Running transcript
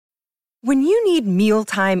When you need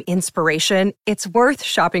mealtime inspiration, it's worth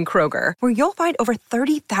shopping Kroger, where you'll find over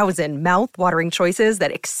 30,000 mouth-watering choices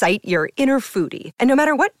that excite your inner foodie. And no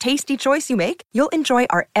matter what tasty choice you make, you'll enjoy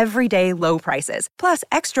our everyday low prices, plus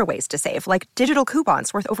extra ways to save, like digital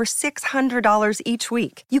coupons worth over $600 each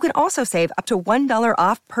week. You can also save up to $1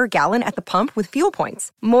 off per gallon at the pump with fuel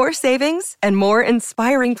points. More savings and more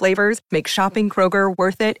inspiring flavors make shopping Kroger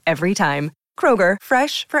worth it every time. Kroger,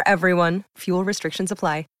 fresh for everyone. Fuel restrictions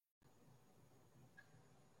apply.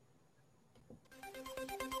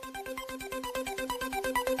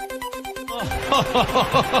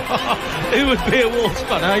 Who would be a Wolves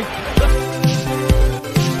fan, eh?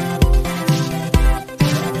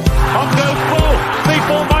 On goes Bull.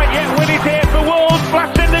 People might yet win it here for Wolves.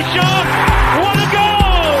 Blasting the shot. What a goal!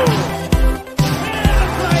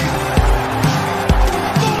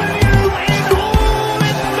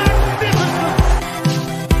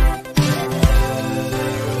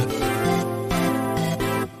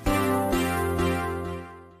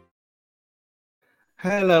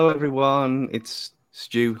 Hello everyone, it's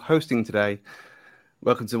Stu hosting today.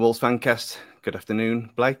 Welcome to Wolves Fancast. Good afternoon,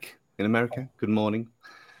 Blake in America. Good morning.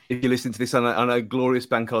 If you listen to this on a glorious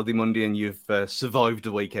Bank Holiday Monday and you've survived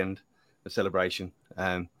the weekend, a celebration.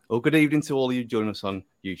 Or good evening to all of you joining us on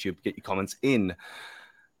YouTube. Get your comments in.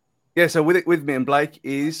 Yeah, so with me and Blake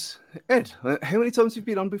is Ed. How many times have you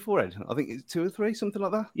been on before, Ed? I think it's 2 or 3, something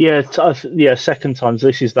like that. Yeah, second time. So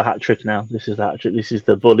this is the hat trick now. This is the hat trick. This is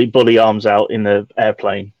the bully arms out in the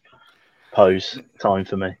airplane pose time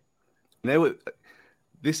for me. Now,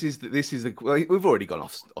 this is well, we've already gone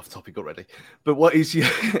off topic already. But what is your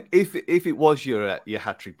if it was your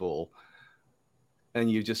hat trick ball, and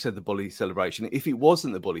you just said the bully celebration? If it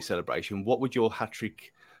wasn't the bully celebration, what would your hat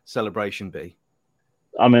trick celebration be?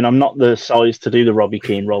 I mean, I'm not the size to do the Robbie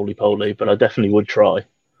Keane roly-poly, but I definitely would try.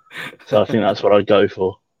 So I think that's what I'd go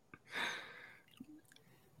for.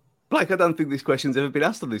 Blake, I don't think this question's ever been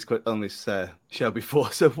asked on this show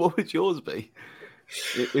before. So what would yours be?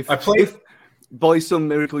 If by some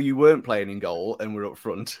miracle you weren't playing in goal and were up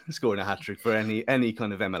front scoring a hat-trick for any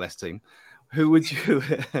kind of MLS team,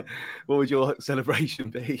 what would your celebration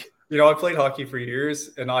be? You know, I played hockey for years,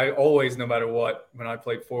 and I always, no matter what, when I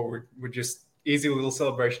played forward, would just easy little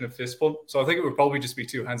celebration of fist bump. So I think it would probably just be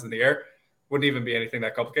 2 hands in the air. Wouldn't even be anything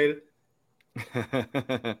that complicated.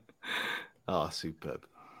 Oh, superb.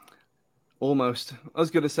 Almost. I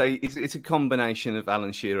was going to say, it's a combination of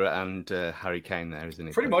Alan Shearer and Harry Kane there, isn't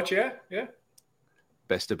it? Pretty much, yeah.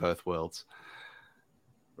 Best of both worlds.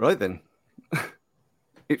 Right then.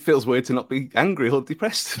 It feels weird to not be angry or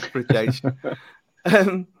depressed for a change.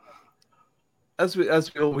 As we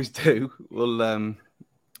always do, we'll...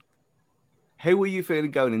 How were you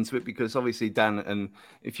feeling going into it? Because obviously, Dan, and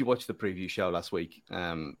if you watched the preview show last week,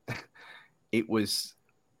 there was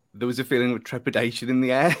a feeling of trepidation in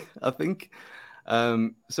the air, I think.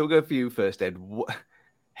 So we'll go for you first, Ed.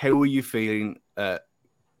 How were you feeling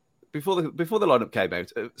before the lineup came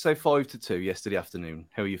out? Say 5-2 yesterday afternoon.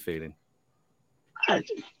 How are you feeling? I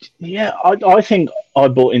think I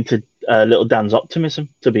bought into little Dan's optimism,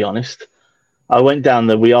 to be honest. I went down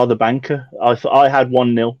the "We Are the Banker." I had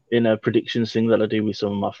 1-0 in a predictions thing that I do with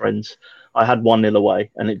some of my friends. I had 1-0 away,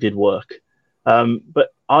 and it did work.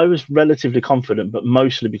 But I was relatively confident, but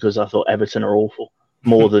mostly because I thought Everton are awful,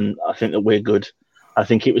 more than I think that we're good. I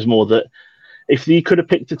think it was more that if you could have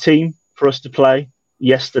picked a team for us to play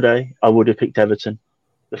yesterday, I would have picked Everton.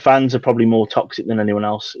 The fans are probably more toxic than anyone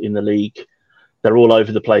else in the league. They're all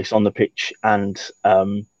over the place on the pitch, and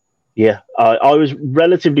I was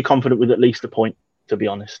relatively confident with at least a point, to be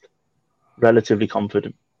honest. Relatively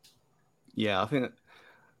confident. Yeah, I think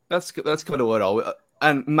that's kind of what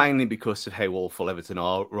and mainly because of how awful Everton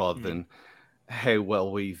are, rather than how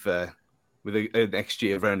well we've with an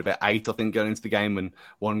XG of around about 8, I think, going into the game and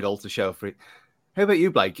 1 goal to show for it. How about you,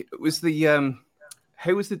 Blake?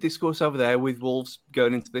 How was the discourse over there with Wolves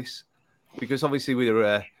going into this? Because obviously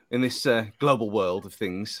we're in this global world of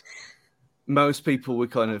things. Most people were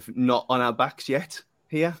kind of not on our backs yet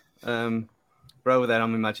here. But over there,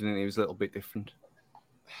 I'm imagining it was a little bit different.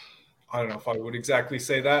 I don't know if I would exactly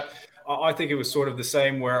say that. I think it was sort of the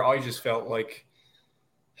same, where I just felt like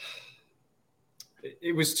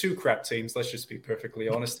it was 2 crap teams, let's just be perfectly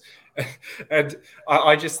honest. And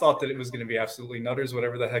I just thought that it was going to be absolutely nutters,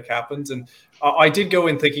 whatever the heck happens. And I did go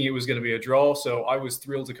in thinking it was going to be a draw, so I was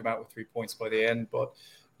thrilled to come out with 3 points by the end. But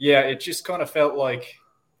yeah, it just kind of felt like,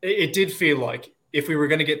 it did feel like if we were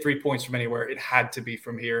going to get 3 points from anywhere, it had to be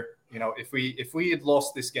from here. You know, if we had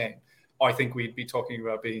lost this game, I think we'd be talking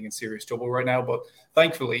about being in serious trouble right now. But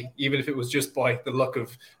thankfully, even if it was just by the luck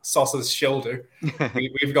of Sasa's shoulder,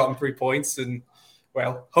 we've gotten 3 points. And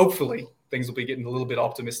well, hopefully things will be getting a little bit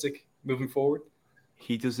optimistic moving forward.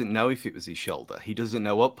 He doesn't know if it was his shoulder. He doesn't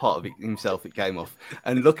know what part of it himself it came off.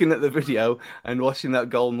 And looking at the video and watching that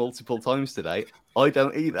goal multiple times today, I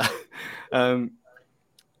don't either. But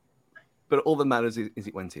all that matters is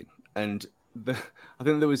it went in. And I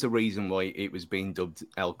think there was a reason why it was being dubbed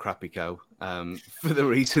El Crapico, for the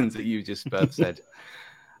reasons that you just both said.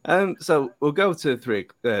 So we'll go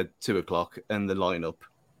to 2 o'clock and the lineup.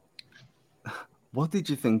 What did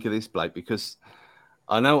you think of this, Blake? Because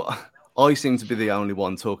I know I seem to be the only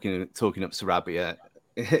one talking up Sarabia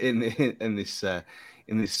in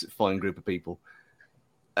this fine group of people,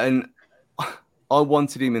 and I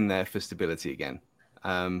wanted him in there for stability again.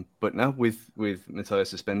 But now with Matthias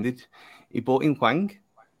suspended, he brought in Hwang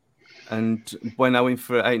and Bueno in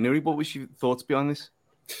for Ait-Nouri. What was your thoughts behind this?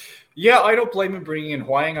 Yeah, I don't blame him bringing in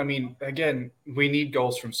Hwang. I mean, again, we need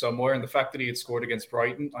goals from somewhere. And the fact that he had scored against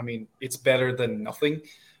Brighton, I mean, it's better than nothing.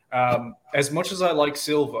 As much as I like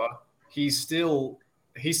Silva, he's still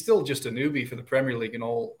just a newbie for the Premier League in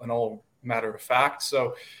all matter of fact.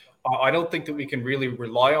 So I don't think that we can really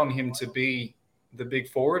rely on him to be the big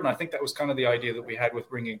forward. And I think that was kind of the idea that we had with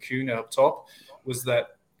bringing Kuna up top, was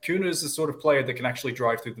that Kuna is the sort of player that can actually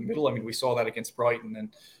drive through the middle. I mean, we saw that against Brighton and,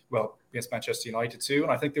 well, against Manchester United too.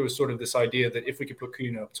 And I think there was sort of this idea that if we could put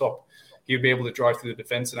Kuna up top, he would be able to drive through the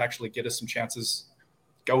defense and actually get us some chances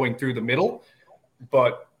going through the middle.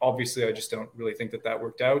 But obviously, I just don't really think that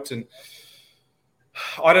worked out. And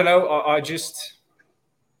I don't know.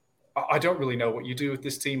 I don't really know what you do with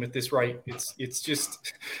this team at this rate.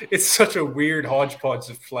 It's such a weird hodgepodge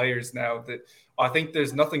of players now that I think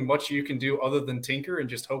there's nothing much you can do other than tinker and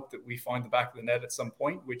just hope that we find the back of the net at some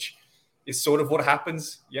point, which is sort of what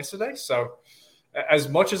happens yesterday. So as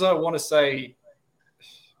much as I want to say,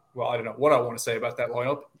 well, I don't know what I want to say about that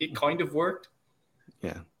lineup, it kind of worked.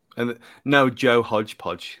 Yeah. And no Joe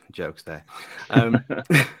Hodgepodge jokes there. But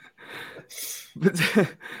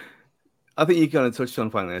I think you're going to touch on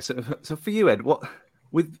Hwang there. So for you, Ed,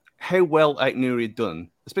 with how well Ait-Nouri had done,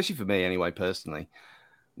 especially for me anyway, personally,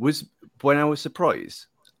 was when I was surprised,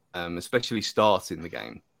 especially starting the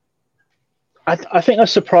game. I think I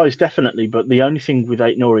was surprised, definitely. But the only thing with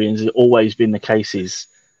Ait-Nouri has always been the case is,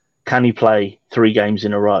 can he play 3 games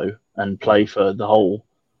in a row and play for the whole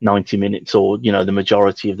 90 minutes or, the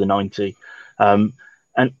majority of the 90? And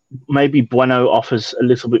maybe Bueno offers a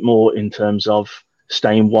little bit more in terms of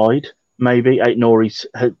staying wide. Maybe Ait-Nouri's.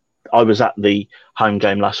 I was at the home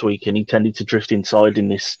game last week and he tended to drift inside in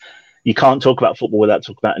this. You can't talk about football without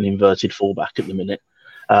talking about an inverted fullback at the minute.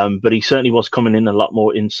 But he certainly was coming in a lot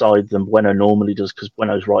more inside than Bueno normally does, because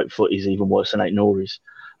Bueno's right foot is even worse than Ait-Nouri's.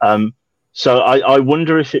 So I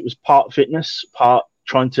wonder if it was part fitness, part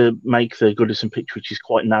trying to make the Goodison pitch, which is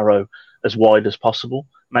quite narrow, as wide as possible,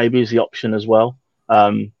 maybe is the option as well.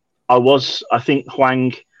 I think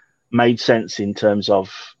Hwang made sense in terms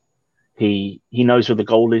of he knows where the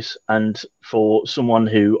goal is. And for someone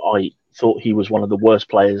who I thought he was one of the worst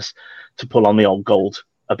players to pull on the old gold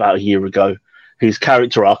about a year ago, his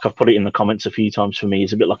character arc, I've put it in the comments a few times for me,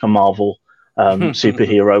 is a bit like a Marvel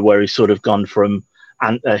superhero where he's sort of gone from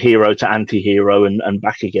a hero to anti-hero and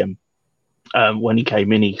back again. When he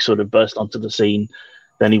came in, he sort of burst onto the scene.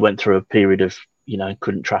 Then he went through a period of,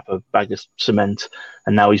 couldn't trap a bag of cement.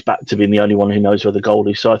 And now he's back to being the only one who knows where the goal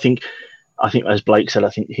is. So I think, as Blake said, I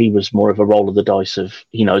think he was more of a roll of the dice of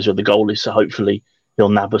he knows where the goal is. So hopefully he'll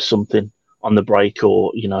nab us something on the break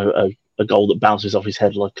or, a goal that bounces off his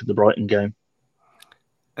head like the Brighton game.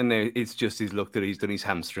 And now it's just his luck that he's done his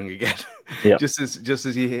hamstring again. Yeah. just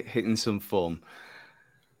as he hit in some form.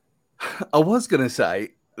 I was going to say,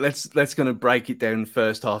 let's going to break it down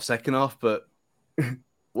first half, second half, but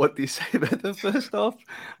what do you say about the first half?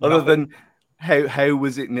 Other than how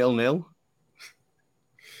was it 0-0?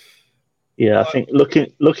 Yeah, I think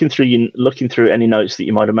looking through any notes that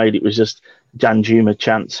you might have made, it was just Danjuma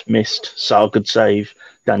chance missed, Sa good save,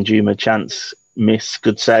 Danjuma chance miss,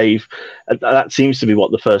 good save. That seems to be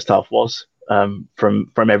what the first half was from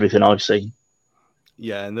everything I've seen.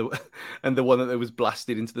 Yeah, and the one that was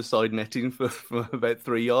blasted into the side netting from about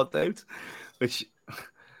 3 yards out, which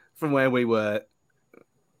from where we were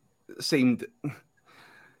seemed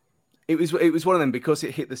it was one of them, because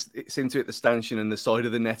it seemed to hit the stanchion and the side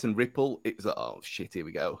of the net and ripple. It was like, oh shit, here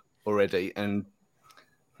we go already, and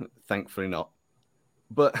thankfully not.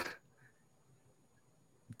 But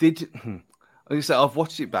like I said, I've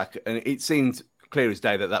watched it back and it seemed clear as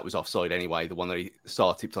day that was offside anyway. The one that he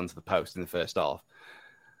tipped onto the post in the first half.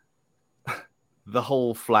 The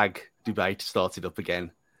whole flag debate started up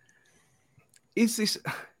again. Is this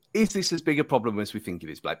as big a problem as we think it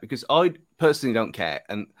is, Blake? Because I personally don't care,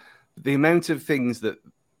 and The amount of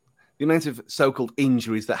so-called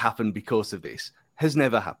injuries that happen because of this has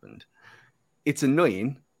never happened. It's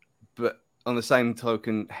annoying, but on the same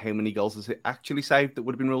token, how many goals has it actually saved that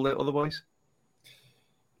would have been ruled out otherwise?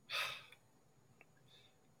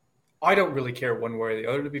 I don't really care one way or the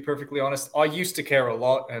other, to be perfectly honest. I used to care a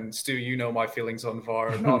lot, and Stu, you know my feelings on VAR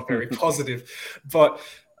are not very positive. But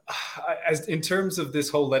as in terms of this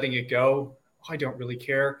whole letting it go, I don't really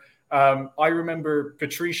care. I remember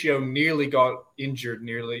Patricio nearly got injured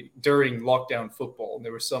during lockdown football, and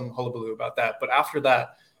there was some hullabaloo about that. But after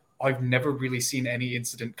that, I've never really seen any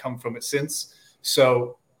incident come from it since.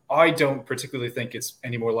 So I don't particularly think it's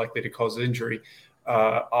any more likely to cause injury.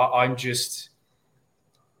 I just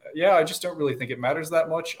don't really think it matters that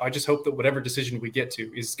much. I just hope that whatever decision we get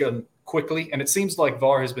to is done quickly. And it seems like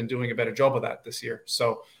VAR has been doing a better job of that this year.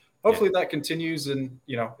 So hopefully that continues. And,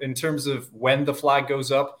 in terms of when the flag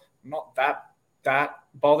goes up, I'm not that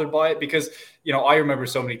bothered by it because, I remember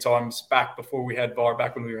so many times back before we had VAR,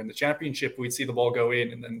 back when we were in the championship, we'd see the ball go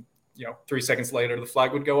in and then, 3 seconds later, the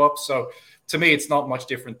flag would go up. So to me, it's not much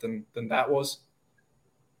different than that was.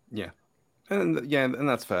 Yeah. And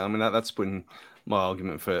that's fair. I mean, that's been my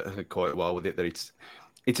argument for quite a while with it, that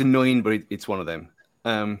it's annoying, but it's one of them.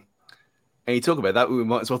 And you talk about that, we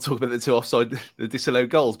might as well talk about the two offside, the disallowed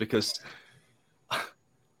goals, because I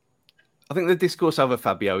think the discourse over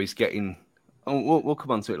Fabio is getting. We'll come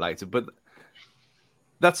on to it later, but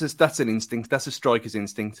that's an instinct. That's a striker's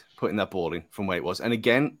instinct, putting that ball in from where it was. And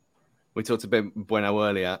again, we talked about Bueno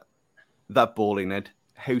earlier. That ball in, Ed.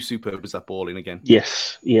 How superb was that ball in again?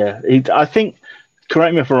 Yes, yeah. I think,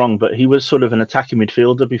 correct me if I'm wrong, but he was sort of an attacking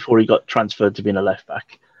midfielder before he got transferred to being a left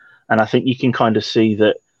back. And I think you can kind of see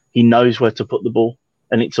that he knows where to put the ball,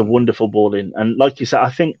 and it's a wonderful ball in. And like you said, I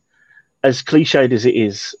think as cliched as it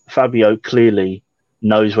is, Fabio clearly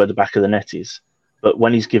knows where the back of the net is. But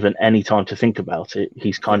when he's given any time to think about it,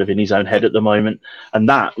 he's kind of in his own head at the moment. And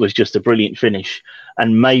that was just a brilliant finish.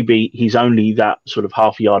 And maybe he's only that sort of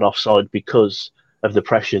half a yard offside because of the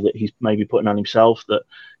pressure that he's maybe putting on himself, that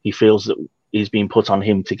he feels that is being put on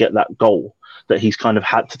him to get that goal, that he's kind of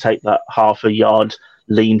had to take that half a yard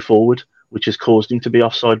lean forward, which has caused him to be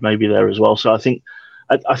offside maybe there as well. So I think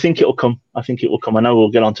it will come. I think it will come. I know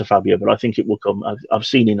we'll get on to Fabio, but I think it will come. I've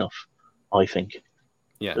seen enough, I think.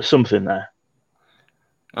 Yeah. There's something there.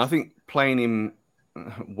 I think playing him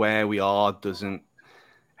where we are doesn't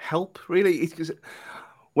help, really. Because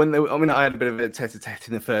I had a bit of a tete-a-tete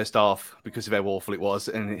in the first half because of how awful it was.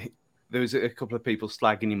 And there was a couple of people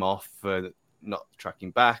slagging him off for not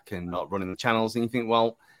tracking back and not running the channels. And you think,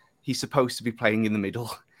 well, he's supposed to be playing in the middle.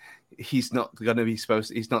 He's not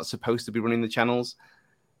supposed to be running the channels.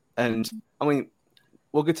 And I mean,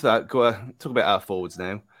 we'll get to that. Go talk about our forwards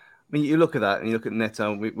now. I mean, you look at that and you look at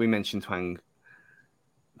Neto. We mentioned Twang,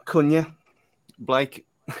 Cunha, Blake.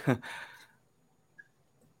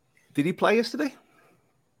 Did he play yesterday?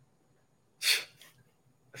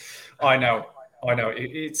 I know.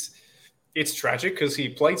 It's tragic because he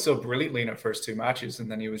played so brilliantly in our first two matches, and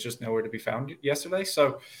then he was just nowhere to be found yesterday.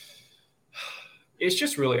 So it's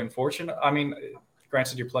just really unfortunate. I mean,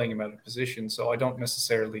 granted, you're playing him out of position, so I don't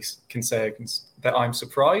necessarily can say that I'm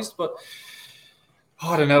surprised, but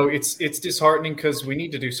I don't know. It's disheartening because we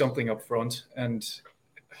need to do something up front, and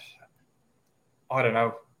I don't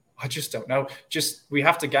know. I just don't know. We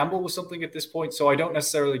have to gamble with something at this point. So I don't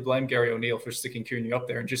necessarily blame Gary O'Neill for sticking Cunha up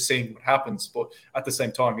there and just seeing what happens. But at the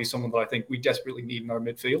same time, he's someone that I think we desperately need in our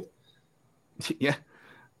midfield. Yeah.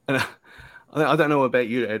 And I don't know about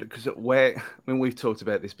you, Ed, because we've talked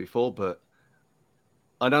about this before, but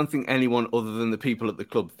I don't think anyone other than the people at the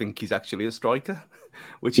club think he's actually a striker,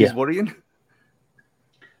 which is worrying.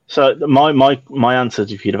 So my answer,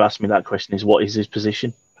 if you'd have asked me that question, is what is his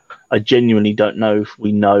position? I genuinely don't know if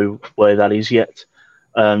we know where that is yet.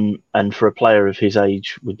 And for a player of his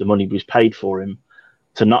age, with the money we've paid for him,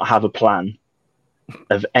 to not have a plan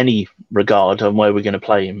of any regard on where we're going to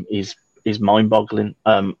play him is mind-boggling.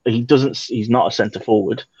 He's not a centre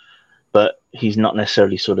forward, but he's not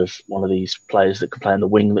necessarily sort of one of these players that could play on the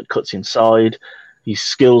wing that cuts inside. His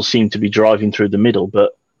skills seem to be driving through the middle,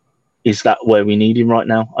 but is that where we need him right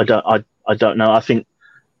now? I don't know. I think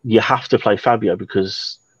you have to play Fabio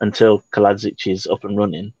because until Kaladzic is up and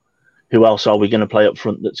running, who else are we going to play up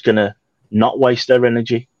front that's going to not waste their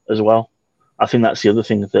energy as well? I think that's the other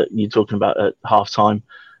thing that you're talking about at half-time.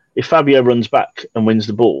 If Fabio runs back and wins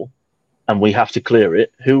the ball and we have to clear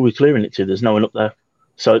it, who are we clearing it to? There's no one up there.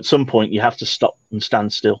 So at some point, you have to stop and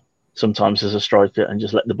stand still sometimes as a striker and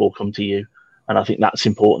just let the ball come to you. And I think that's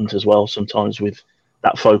important as well. Sometimes with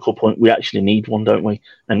that focal point, we actually need one, don't we?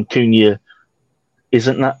 And Cunha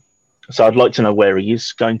isn't that. So I'd like to know where he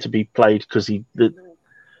is going to be played, because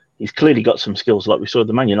he's clearly got some skills. Like we saw at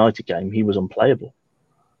the Man United game, he was unplayable.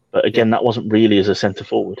 But again, that wasn't really as a centre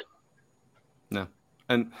forward. No.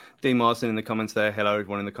 And D. Marsden in the comments there. Hello,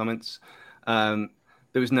 everyone in the comments. There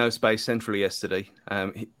was no space centrally yesterday.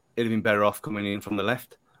 It'd have been better off coming in from the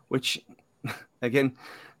left, which, again,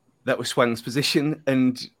 that was Hwang's position,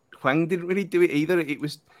 and Hwang didn't really do it either. It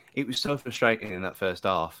was so frustrating in that first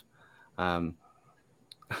half.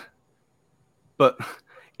 But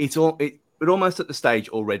we're almost at the stage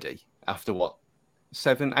already, after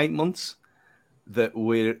 7-8 months, that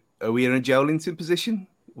we're in a Joelinton position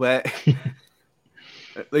where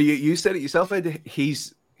you said it yourself, Ed,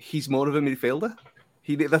 he's more of a midfielder.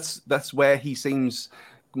 That's where he seems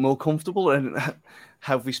more comfortable. And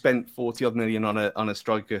have we spent 40 odd million on a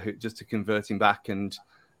striker just to convert him back? And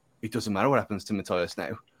it doesn't matter what happens to Matthias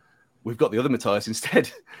now. We've got the other Matthias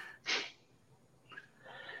instead.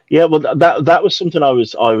 Yeah, well, that was something I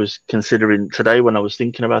was considering today when I was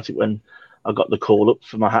thinking about it when I got the call up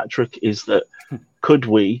for my hat trick. Is that could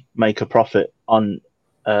we make a profit on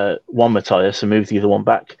one Matthias and move the other one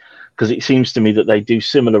back? Because it seems to me that they do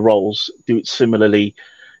similar roles, do it similarly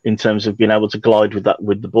in terms of being able to glide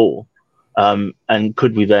with the ball. And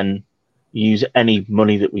could we then use any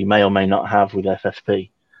money that we may or may not have with FFP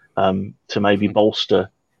to maybe bolster,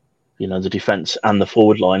 the defence and the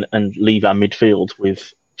forward line, and leave our midfield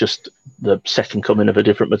with just the second coming of a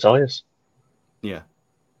different Matthias? Yeah,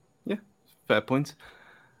 fair point.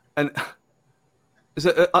 And there's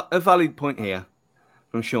a valid point here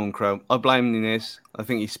from Sean Crow. I blame Nunez. I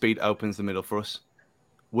think his speed opens the middle for us.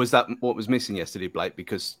 Was that what was missing yesterday, Blake?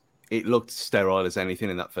 Because it looked sterile as anything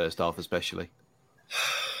in that first half, especially.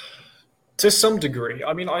 To some degree.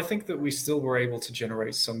 I mean, I think that we still were able to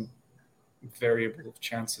generate some variable of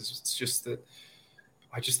chances. It's just that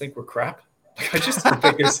I just think we're crap. I just don't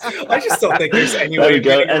think there's any way of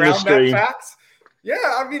getting around that fact. Yeah,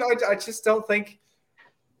 I mean, I just don't think.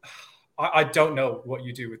 I don't know what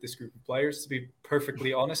you do with this group of players, to be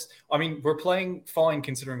perfectly honest. I mean, we're playing fine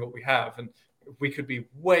considering what we have, and we could be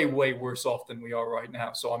way, way worse off than we are right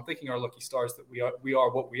now. So I'm thinking our lucky stars that we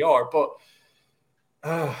are what we are. But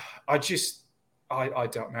I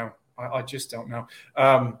don't know. I just don't know.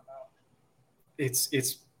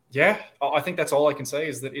 I think that's all I can say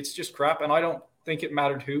is that it's just crap. And I don't think it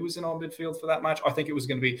mattered who was in our midfield for that match. I think it was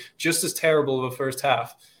going to be just as terrible of a first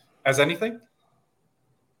half as anything.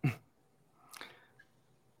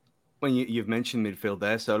 When you've mentioned midfield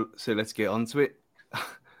there, so let's get on to it.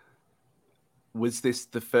 Was this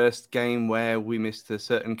the first game where we missed a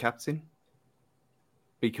certain captain?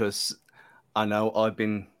 Because I know I've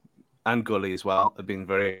been, and Gully as well, have been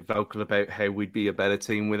very vocal about how we'd be a better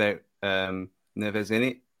team without Neves in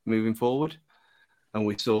it moving forward. And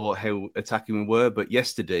we saw how attacking we were. But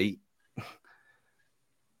yesterday,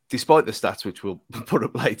 despite the stats, which we'll put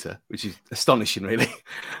up later, which is astonishing, really,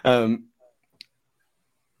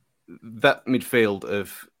 that midfield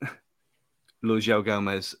of Luis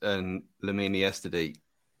Gomez and Lamine yesterday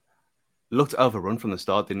looked overrun from the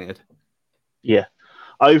start, didn't it? Yeah,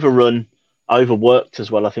 overrun, overworked as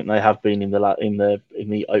well. I think they have been in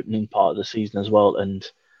the opening part of the season as well, and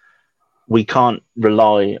we can't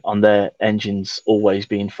rely on their engines always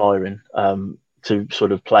being firing to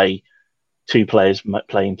sort of play two players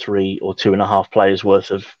playing 3 or 2.5 players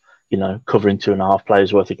worth of, covering 2.5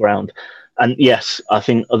 players worth of ground. And yes, I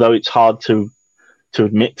think although it's hard to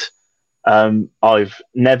admit,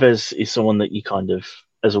 Neves is someone that you kind of,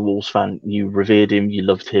 as a Wolves fan, you revered him, you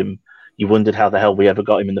loved him, you wondered how the hell we ever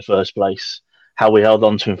got him in the first place, how we held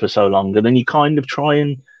on to him for so long, and then you kind of try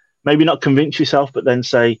and maybe not convince yourself, but then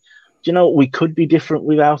say, do you know what, we could be different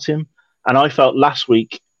without him. And I felt last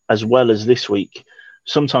week, as well as this week,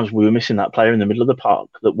 sometimes we were missing that player in the middle of the park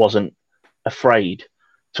that wasn't afraid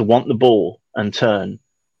to want the ball and turn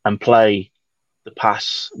and play the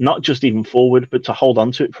pass, not just even forward, but to hold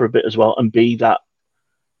on to it for a bit as well and be that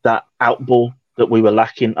out ball that we were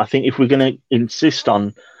lacking. I think if we're going to insist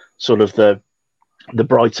on sort of the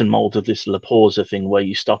Brighton mould of this Laporza thing where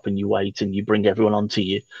you stop and you wait and you bring everyone onto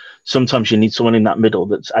you, sometimes you need someone in that middle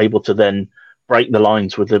that's able to then break the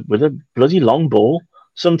lines with a bloody long ball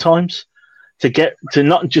sometimes to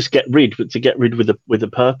not just get rid, but to get rid with a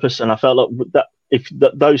purpose. And I felt like that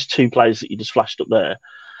those two players that you just flashed up there,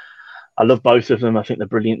 I love both of them. I think they're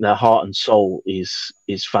brilliant. Their heart and soul is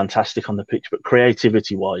fantastic on the pitch, but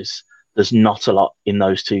creativity-wise, there's not a lot in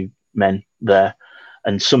those two men there.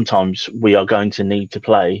 And sometimes we are going to need to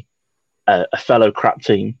play a fellow crap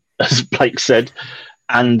team, as Blake said,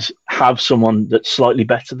 and have someone that's slightly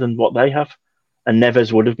better than what they have. And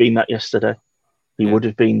Neves would have been that yesterday. He would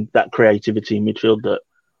have been that creativity in midfield that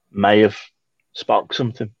may have sparked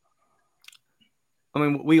something. I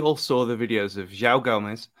mean, we all saw the videos of João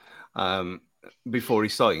Gomez before he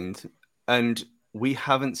signed, and we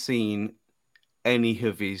haven't seen any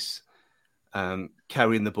of his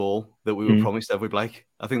carrying the ball that we were promised every Blake.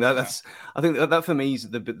 I think that for me is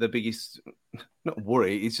the biggest, not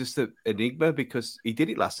worry. It's just an enigma because he did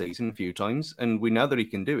it last season a few times, and we know that he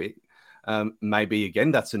can do it. Maybe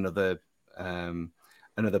again, that's another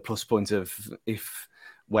plus point of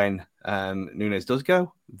when Nunes does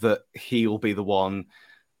go, that he will be the one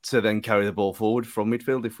to then carry the ball forward from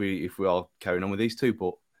midfield if we are carrying on with these two.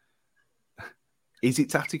 But is it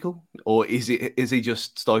tactical, or is he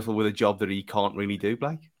just stifled with a job that he can't really do,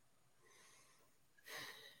 Blake?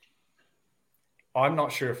 I'm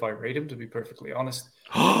not sure if I rate him, to be perfectly honest.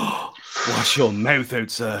 Wash your mouth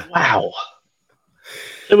out, sir. Wow.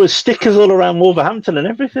 There was stickers all around Wolverhampton and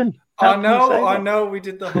everything. I know. We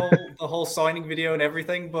did the whole signing video and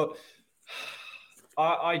everything, but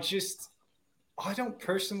I don't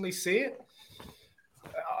personally see it.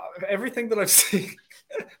 Everything that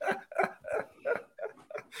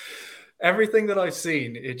I've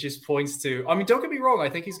seen, it just points to. I mean, don't get me wrong. I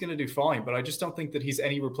think he's going to do fine, but I just don't think that he's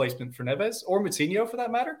any replacement for Neves or Moutinho for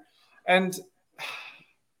that matter. And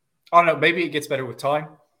I don't know. Maybe it gets better with time,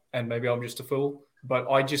 and maybe I'm just a fool. But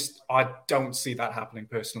I don't see that happening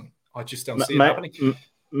personally. I just don't see it happening.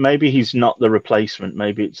 Maybe he's not the replacement.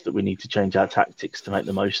 Maybe it's that we need to change our tactics to make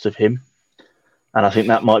the most of him. And I think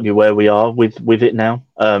that might be where we are with it now.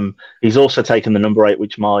 He's also taken the number 8,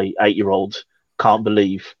 which my 8-year-old can't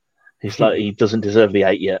believe. He's like, he doesn't deserve the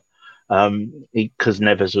 8 yet, because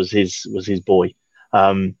Neves was his boy.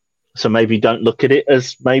 So maybe don't look at it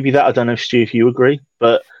as maybe that. I don't know, Stu, if you agree,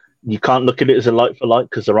 but you can't look at it as a like for like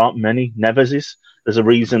because there aren't many Neveses. There's a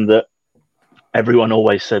reason that everyone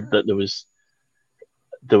always said that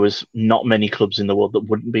there was not many clubs in the world that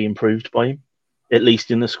wouldn't be improved by him, at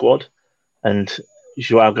least in the squad. And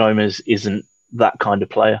João Gomez isn't that kind of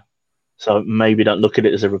player. So maybe don't look at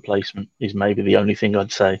it as a replacement is maybe the only thing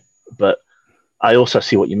I'd say. But I also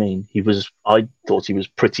see what you mean. I thought he was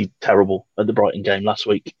pretty terrible at the Brighton game last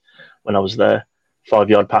week when I was there.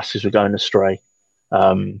 5-yard passes were going astray.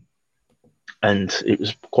 And it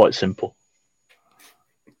was quite simple.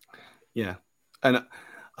 Yeah. And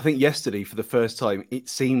I think yesterday, for the first time, it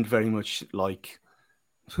seemed very much like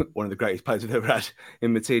one of the greatest players we've ever had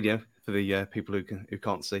in Moutinho, for the people who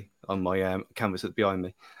can't see on my canvas behind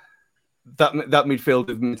me. That midfield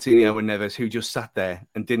of Moutinho and Neves, who just sat there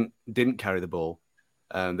and didn't carry the ball.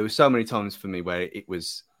 There were so many times for me where it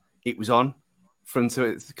was on front of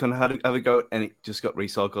it, kind of had a go, and it just got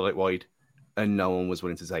recycled out wide, and no one was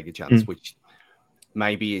willing to take a chance. Which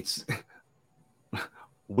maybe it's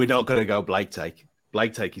we're not going to go Blake take.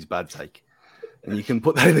 Blake take is bad take, and you can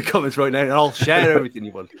put that in the comments right now, and I'll share everything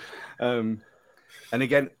you want. And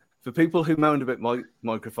again, for people who moaned about my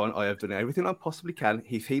microphone, I have done everything I possibly can.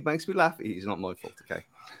 If he makes me laugh, it is not my fault, okay?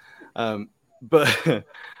 But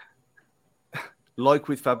like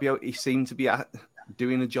with Fabio, he seemed to be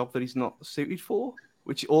doing a job that he's not suited for,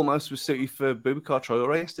 which almost was suited for Boubacar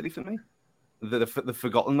Traoré yesterday for me. The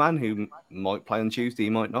forgotten man who might play on Tuesday, he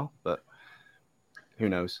might not, but who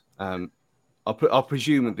knows? I'll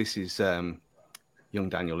presume that this is young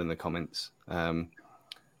Daniel in the comments.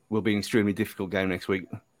 Will be an extremely difficult game next week.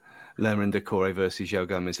 Lerma and Decore versus João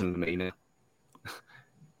Gomez and Lamina.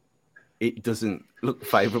 It doesn't look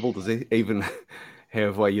favourable, does it? Even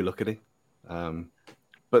however way you look at it.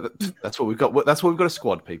 But that's what we've got. That's what we've got a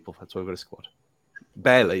squad, people. That's what we've got a squad.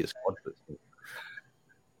 Barely a squad. But...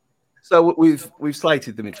 So we've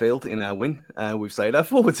slated the midfield in our win. We've slated our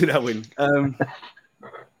forwards in our win.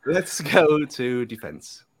 Let's go to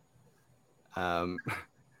defence. Nelson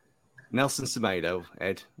Semedo,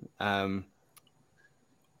 Ed.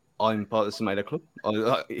 I'm part of the Semedo club.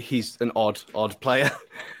 He's an odd player.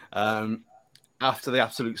 After the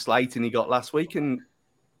absolute slating he got last week, and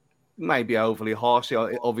maybe overly harsh.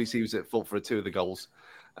 Obviously, he was at fault for 2 of the goals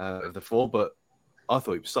of the 4, but I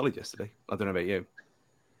thought he was solid yesterday. I don't know about you.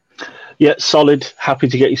 Yeah, solid. Happy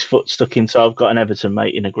to get his foot stuck in. So I've got an Everton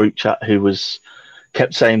mate in a group chat who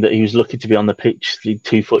kept saying that he was lucky to be on the pitch. He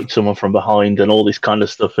 2-footed someone from behind and all this kind of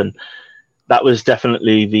stuff. And that was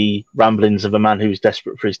definitely the ramblings of a man who was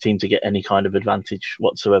desperate for his team to get any kind of advantage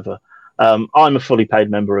whatsoever. I'm a fully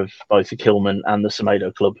paid member of both the Kilman and the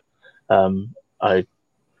Semedo club. I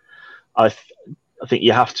think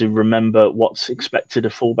you have to remember what's expected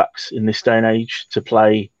of fullbacks in this day and age to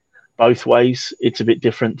play both ways. It's a bit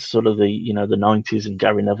different, sort of the 90s, and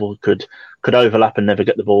Gary Neville could overlap and never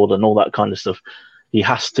get the ball and all that kind of stuff. He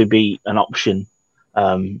has to be an option,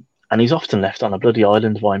 and and he's often left on a bloody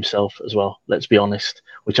island by himself as well, let's be honest,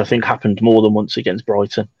 which I think happened more than once against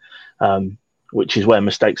Brighton, which is where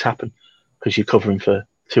mistakes happen because you're covering for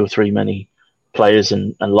two or three many players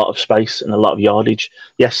and a lot of space and a lot of yardage.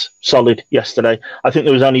 Yes, solid yesterday. I think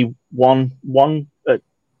there was only one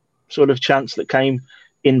sort of chance that came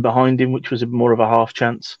in behind him, which was more of a half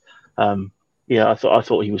chance. I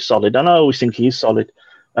thought he was solid, and I always think he is solid.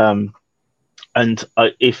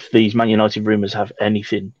 If these Man United rumours have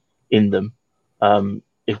anything in them,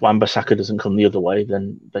 if Wan-Bissaka doesn't come the other way,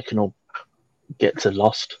 then they can all get to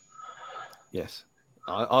lost. Yes,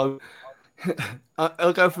 I'll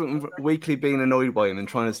go from weekly being annoyed by him and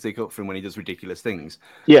trying to stick up for him when he does ridiculous things.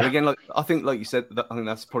 Yeah. But again, I think, like you said, I think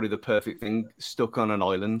that's probably the perfect thing. Stuck on an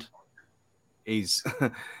island is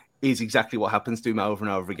exactly what happens to him over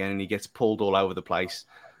and over again, and he gets pulled all over the place.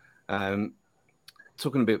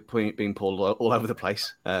 Talking about being pulled all over the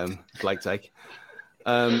place, Blake take.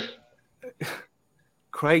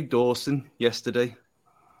 Craig Dawson yesterday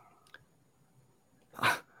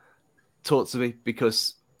talked to me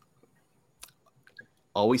because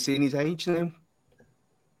are we seeing his age now?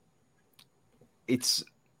 It's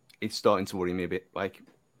starting to worry me a bit. Like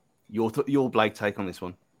your Blake take on this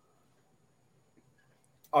one.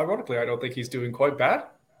 Ironically, I don't think he's doing quite bad.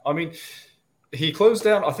 I mean, he closed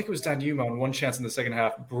down, I think it was Dan Newman on one chance in the second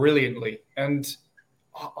half brilliantly. And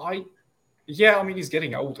he's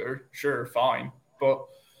getting older. Sure, fine. But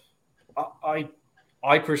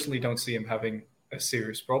I personally don't see him having a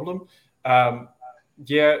serious problem.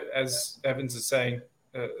 As Evans is saying,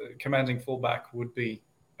 commanding fullback would be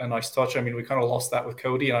a nice touch. I mean, we kind of lost that with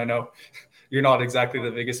Cody, and I know you're not exactly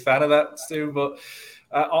the biggest fan of that, Stu, but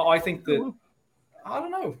I think that, I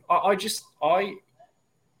don't know.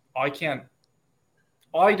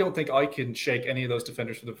 I don't think I can shake any of those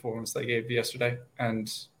defenders for the performance they gave yesterday,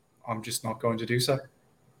 and I'm just not going to do so.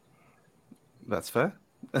 That's fair.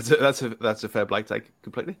 That's a fair Blake take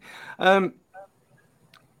completely.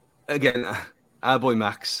 Again, our boy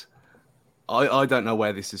Max. I don't know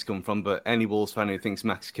where this has come from, but any Wolves fan who thinks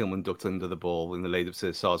Max Kilman ducked under the ball in the lead up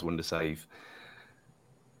to Sa's wonder save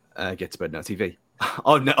gets bed now TV.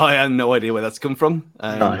 I have no idea where that's come from.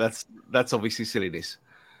 No. That's obviously silliness.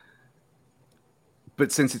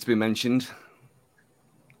 But since it's been mentioned,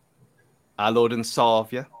 our Lord and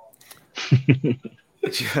Saviour,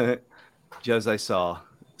 Jose Sa,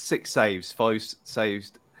 6 saves, 5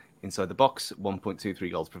 saves inside the box,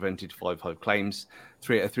 1.23 goals prevented, 5 home claims,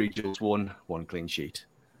 3 out of 3 duels won, 1 clean sheet.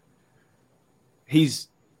 He's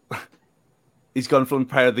gone from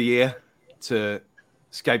Player of the Year to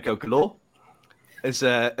scapegoat galore. As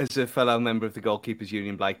a fellow member of the Goalkeepers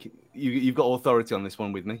Union, Blake, you've got authority on this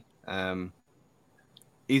one with me.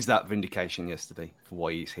 Is that vindication yesterday for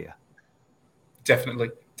why he's here?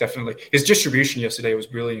 Definitely. His distribution yesterday was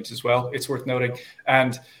brilliant as well. It's worth noting.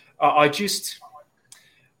 And I think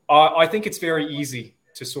it's very easy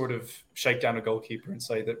to sort of shake down a goalkeeper and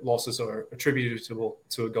say that losses are attributable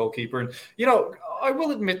to a goalkeeper. And, I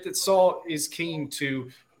will admit that Saul is keen to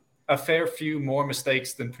a fair few more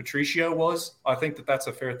mistakes than Patricio was. I think that that's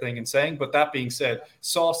a fair thing in saying. But that being said,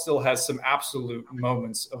 Saul still has some absolute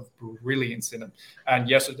moments of brilliance in him. And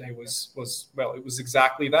yesterday was it was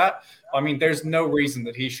exactly that. I mean, there's no reason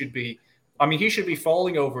that he should be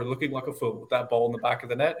falling over looking like a fool with that ball in the back of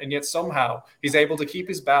the net. And yet somehow he's able to keep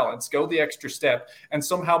his balance, go the extra step, and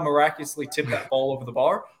somehow miraculously tip that ball over the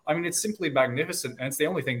bar. I mean, it's simply magnificent. And it's the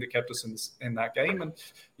only thing that kept us in that game. And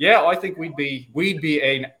yeah, I think we'd be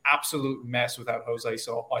an absolute mess without Jose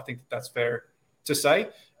Sa. I think that's fair to say.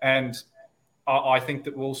 And I think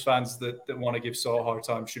that Wolves fans that want to give Sa a hard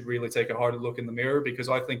time should really take a harder look in the mirror, because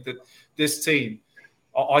I think that this team,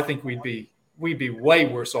 I think we'd be way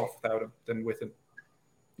worse off without him than with him.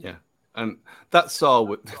 Yeah, and that Sav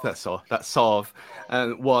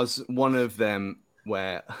was one of them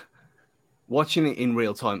where watching it in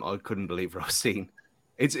real time, I couldn't believe what I was seeing.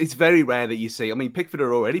 It's very rare that you see. I mean, Pickford had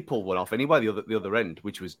already pulled one off anyway, the other end,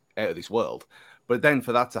 which was out of this world. But then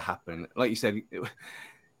for that to happen, like you said,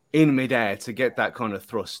 in midair to get that kind of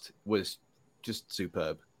thrust was just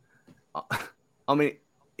superb. I mean,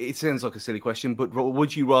 it sounds like a silly question, but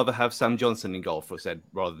would you rather have Sam Johnson in goal for said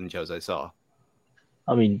rather than Jose Sa?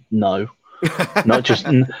 I mean, no, not just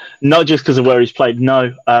because of where he's played.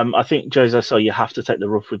 No, I think Jose Sa, you have to take the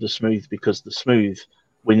rough with the smooth, because the smooth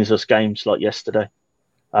wins us games like yesterday.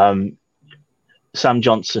 Sam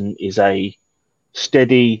Johnson is a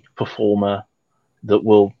steady performer that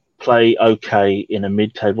will play okay in a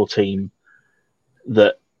mid-table team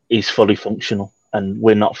that is fully functional, and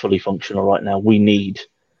we're not fully functional right now. We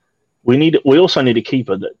also need a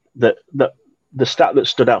keeper that the stat that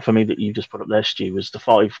stood out for me that you just put up there, Stu, was the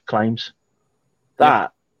 5 claims.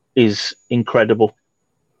 That is incredible.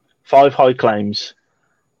 5 high claims,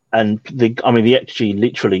 and the XG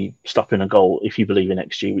literally stopping a goal, if you believe in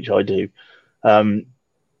XG, which I do,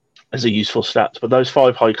 as a useful stat. But those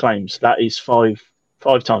 5 high claims, that is five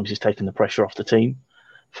times he's taken the pressure off the team.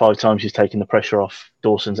 5 times he's taken the pressure off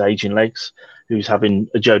Dawson's aging legs, who's having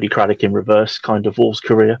a Jody Craddock in reverse kind of Wolves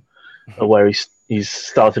career, where he's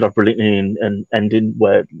started off brilliantly and ending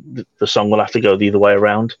where the song will have to go the other way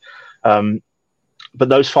around. But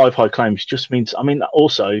those 5 high claims just means,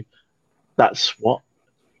 also that's what,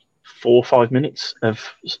 4 or 5 minutes of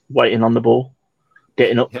waiting on the ball,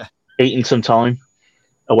 getting up, eating some time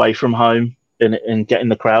away from home, and getting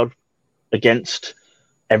the crowd against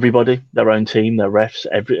everybody, their own team, their refs,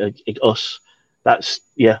 us. That's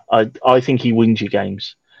I think he wins you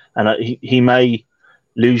games, and he may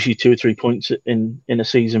lose you 2 or 3 points in a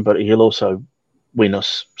season, but he'll also win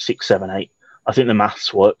us 6, 7, 8. I think the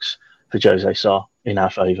maths works for Jose Sa in our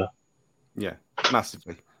favour. Yeah,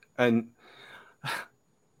 massively. And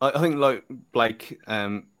I think, like Blake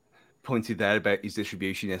pointed there about his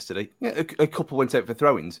distribution yesterday, a couple went out for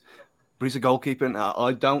throw-ins, but he's a goalkeeper, and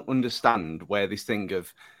I don't understand where this thing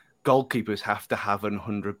of goalkeepers have to have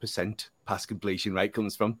 100% pass completion rate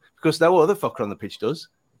comes from, because no other fucker on the pitch does,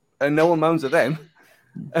 and no one moans at them.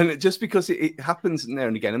 And just because it happens now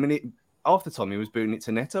and again, half the time he was booting it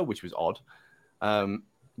to Neto, which was odd.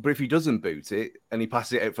 But if he doesn't boot it and he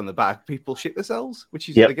passes it out from the back, people shit themselves, which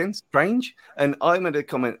is again strange. And I made a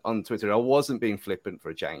comment on Twitter. I wasn't being flippant for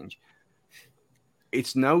a change.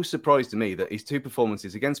 It's no surprise to me that his 2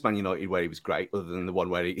 performances against Man United, where he was great, other than the one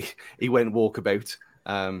where he went walkabout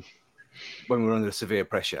when we were under severe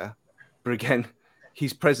pressure. But again,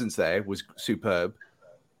 his presence there was superb.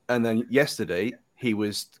 And then yesterday, he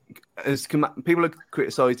was, people have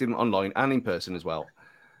criticised him online and in person as well,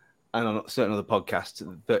 and on certain other podcasts,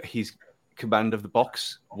 that his command of the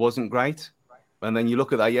box wasn't great. And then you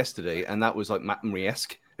look at that yesterday, and that was like Matt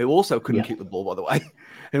Murray-esque, who also couldn't keep the ball, by the way,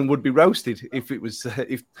 and would be roasted if it was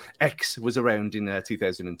if X was around in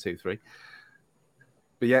 2002-3.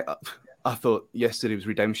 But yeah, I thought yesterday was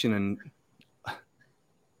redemption. And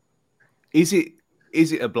is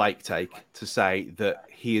it a Blake take to say that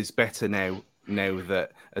he is better now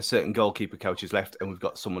that a certain goalkeeper coach has left and we've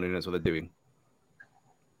got someone who knows what they're doing?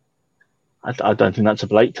 I don't think that's a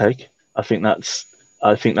Blake take. I think that's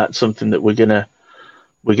something that we're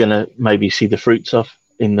gonna maybe see the fruits of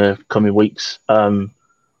in the coming weeks. I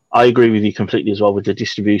agree with you completely as well with the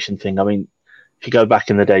distribution thing. If you go back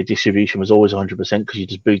in the day, distribution was always 100% because you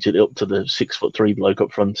just booted it up to the 6'3" bloke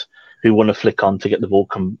up front who want to flick on to get the ball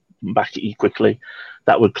come back at you quickly.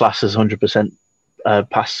 That would class as 100%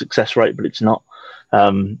 pass success rate, but it's not.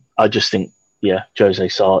 I just think, Jose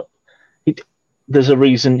Sa, there's a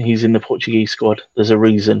reason he's in the Portuguese squad. There's a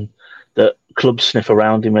reason that clubs sniff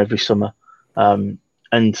around him every summer. And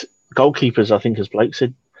goalkeepers, I think, as Blake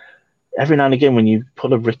said, every now and again when you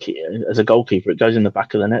pull a Ricky as a goalkeeper, it goes in the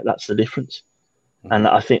back of the net. That's the difference. Mm-hmm. And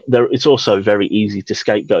I think it's also very easy to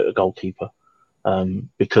scapegoat a goalkeeper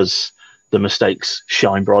because the mistakes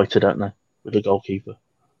shine brighter, don't they, with a goalkeeper?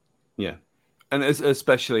 Yeah. And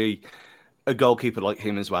especially a goalkeeper like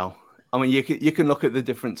him as well. You can look at the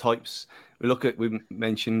different types. We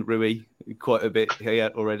mentioned Rui quite a bit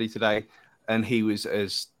here already today, and he was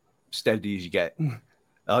as steady as you get.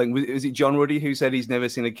 I think, was it John Ruddy who said he's never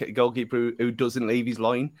seen a goalkeeper who doesn't leave his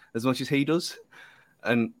line as much as he does?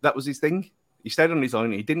 And that was his thing. He stayed on his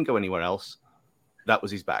line. He didn't go anywhere else. That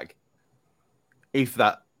was his bag. If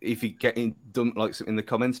he getting done, like in the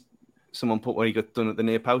comments, someone put where he got done at the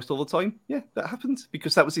near post all the time. Yeah, that happened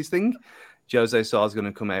because that was his thing. Jose Sa is going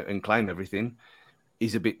to come out and claim everything.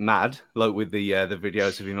 He's a bit mad, like with the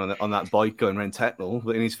videos of him on that bike going around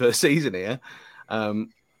Tetnall in his first season here.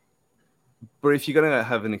 But if you're going to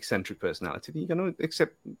have an eccentric personality, then you're going to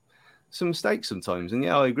accept some mistakes sometimes. And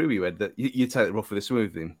I agree with you, Ed, that you take the rough with the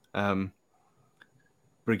smooth with him.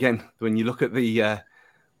 But again, when you look at the...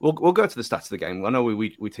 We'll go to the stats of the game. I know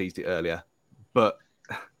we teased it earlier, but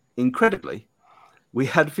incredibly, we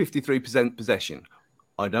had 53% possession.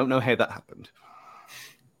 I don't know how that happened.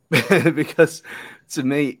 Because to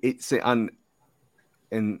me, it's and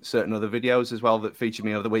in certain other videos as well that featured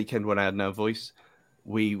me over the weekend when I had no voice,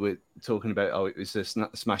 we were talking about, it was a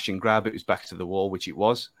smash and grab, it was back to the wall, which it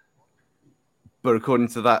was. But according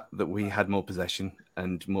to that we had more possession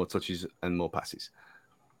and more touches and more passes.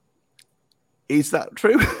 Is that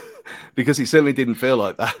true? Because he certainly didn't feel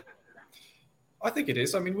like that. I think it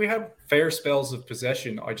is. We had fair spells of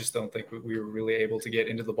possession. I just don't think we were really able to get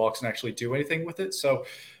into the box and actually do anything with it. So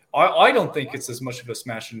I don't think it's as much of a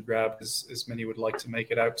smash and grab as many would like to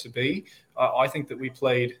make it out to be. I think that we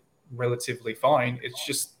played relatively fine. It's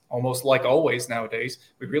just almost like always nowadays,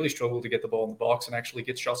 we really struggle to get the ball in the box and actually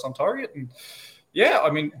get shots on target. And yeah,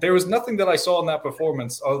 I mean, there was nothing that I saw in that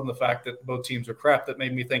performance other than the fact that both teams were crap that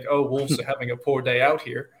made me think, oh, Wolves are having a poor day out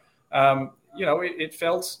here. It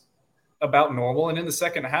felt about normal. And in the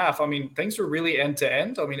second half, I mean, things were really end to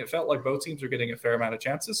end. I mean, it felt like both teams were getting a fair amount of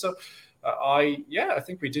chances. So I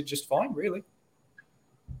think we did just fine, really.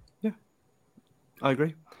 Yeah, I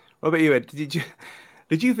agree. What about you, Ed?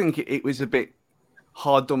 Did you think it was a bit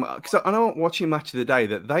hard done? Because I know watching Match of the Day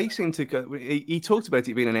that they seem to go. He talked about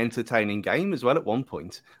it being an entertaining game as well at one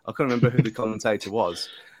point. I can't remember who the commentator was,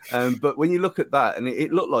 but when you look at that, and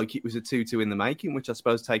it looked like it was a 2-2 in the making, which I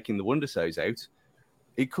suppose taking the Wondersows out,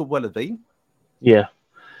 it could well have been. Yeah.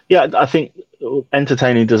 I think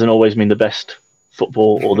entertaining doesn't always mean the best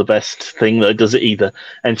football or the best thing that does it either.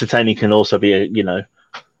 Entertaining can also be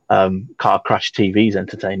car crash TV's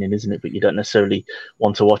entertaining, isn't it? But you don't necessarily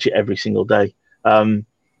want to watch it every single day.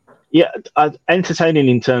 Entertaining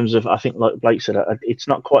in terms of, I think, like Blake said, it's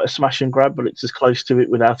not quite a smash and grab, but it's as close to it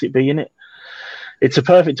without it being it. It's a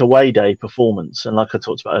perfect away day performance, and like I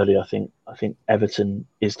talked about earlier, I think Everton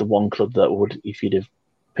is the one club that would, if you'd have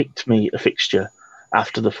picked me a fixture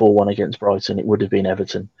after the 4-1 against Brighton, it would have been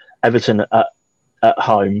Everton. Everton at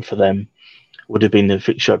home for them would have been the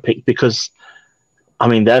fixture I picked because, I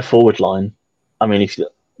mean, their forward line, I mean, if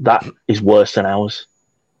that is worse than ours.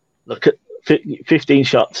 Look at 15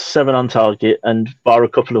 shots, 7 on target, and bar a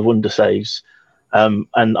couple of wonder saves. And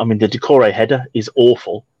I mean, the Decore header is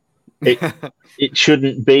awful. It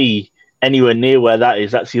shouldn't be anywhere near where that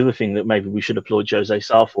is. That's the other thing that maybe we should applaud Jose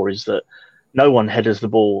Sarr for, is that no one headers the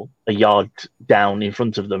ball a yard down in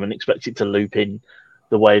front of them and expects it to loop in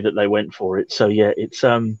the way that they went for it. So yeah, it's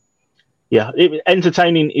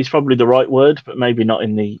entertaining is probably the right word, but maybe not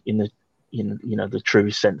in the the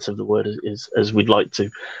true sense of the word as we'd like to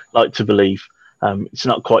believe. It's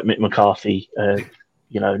not quite Mick McCarthy,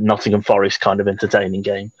 Nottingham Forest kind of entertaining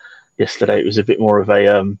game. Yesterday it was a bit more of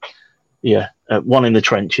a one in the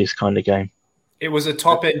trenches kind of game. It was a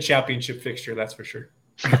top end championship fixture, that's for sure.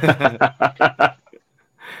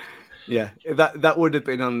 Yeah, that would have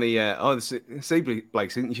been on the. See,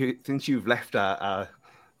 Blake, since you've left our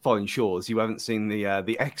fine shores, you haven't seen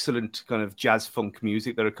the excellent kind of jazz funk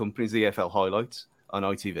music that accompanies the EFL highlights on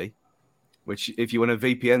ITV. Which, if you want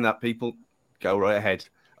to VPN that, people, go right ahead.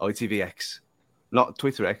 ITVX, not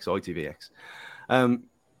Twitter X, ITVX.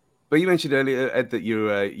 But you mentioned earlier, Ed, that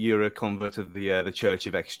you're a convert of the Church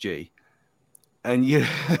of XG, and you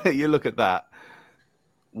you look at that.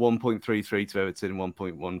 1.33 to Everton,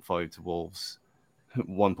 1.15 to Wolves,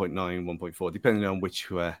 1.9, 1.4, depending on which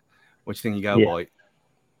thing you go by.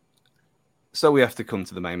 So we have to come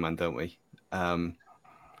to the main man, don't we?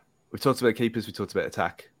 We've talked about keepers, we talked about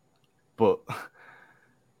attack, but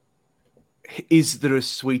is there a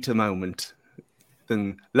sweeter moment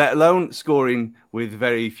than, let alone scoring with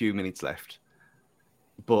very few minutes left,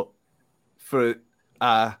 but for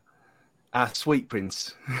our sweet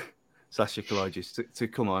prince, Sasha Kalajis, to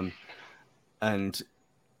come on, and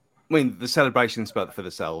I mean the celebrations spoke for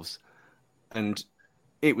themselves, and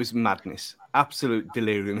it was madness, absolute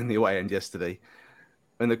delirium in the away end yesterday.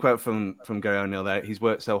 And the quote from Gary O'Neill there: "He's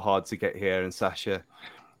worked so hard to get here, and Sasha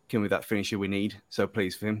came with that finisher we need. So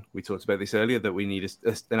pleased for him." We talked about this earlier, that we need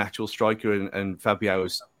an actual striker, and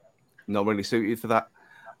Fabio's not really suited for that.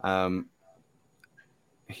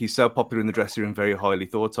 He's so popular in the dressing room, very highly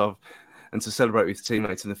thought of. And to celebrate with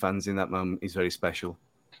teammates and the fans in that moment is very special.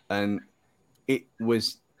 And it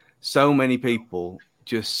was so many people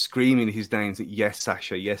just screaming his names that yes,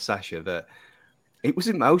 Sasha, that it was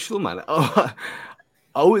emotional, man. I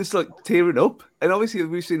was like tearing up. And obviously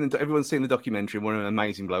everyone's seen the documentary and what an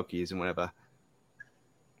amazing bloke he is and whatever.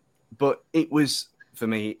 But it was, for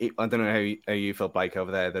me, I don't know how you felt, Blake,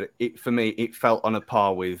 over there, that it felt on a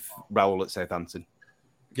par with Raul at Southampton.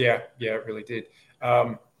 Yeah, it really did.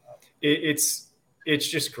 It's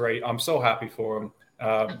just great. I'm so happy for him.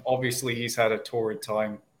 Obviously, he's had a torrid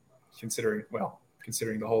time, considering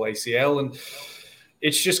the whole ACL, and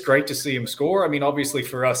it's just great to see him score. I mean, obviously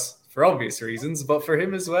for us, for obvious reasons, but for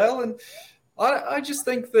him as well. And I just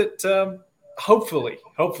think that hopefully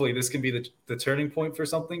this can be the turning point for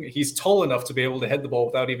something. He's tall enough to be able to head the ball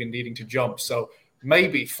without even needing to jump. So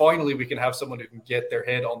maybe finally we can have someone who can get their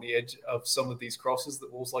head on the edge of some of these crosses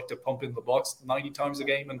that Wolves like to pump in the box 90 times a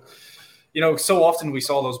game. And, so often we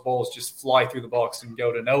saw those balls just fly through the box and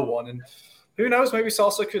go to no one. And who knows, maybe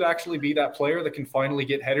Salsa could actually be that player that can finally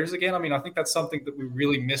get headers again. I mean, I think that's something that we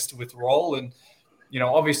really missed with Raul. And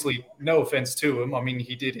obviously, no offense to him. I mean,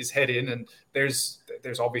 he did his head in, and there's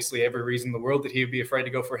obviously every reason in the world that he would be afraid to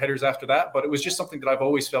go for headers after that. But it was just something that I've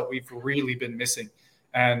always felt we've really been missing.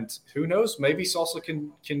 And who knows, maybe Sasa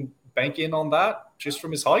can bank in on that just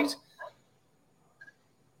from his height.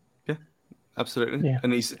 Yeah, absolutely. Yeah.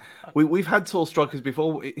 And we've had tall strikers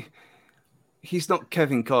before. He's not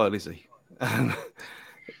Kevin Kyle, is he?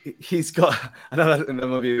 He's got. I know that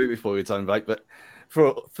might be a bit before your time, right? But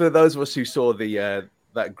for those of us who saw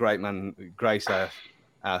that great man Grace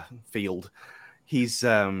field, he's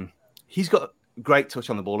got great touch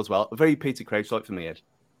on the ball as well. Very Peter Crouch-like for me, Ed.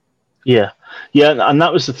 Yeah, and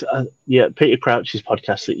that was Peter Crouch's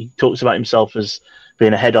podcast that he talks about himself as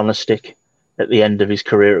being a head on a stick at the end of his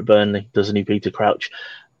career at Burnley, doesn't he, Peter Crouch?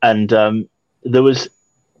 And there was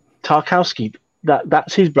Tarkowski.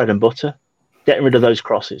 That's his bread and butter, getting rid of those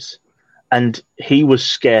crosses, and he was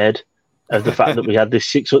scared of the fact that we had this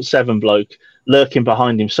 6'7" bloke lurking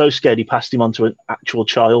behind him. So scared he passed him on to an actual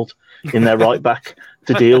child in their right back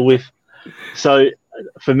to deal with. So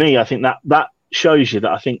for me, I think that shows you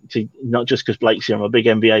that I think not just because Blake's here, I'm a big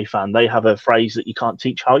NBA fan, they have a phrase that you can't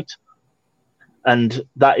teach height. And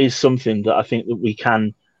that is something that I think that we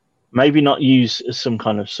can maybe not use as some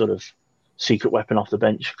kind of sort of secret weapon off the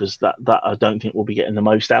bench, because that I don't think we'll be getting the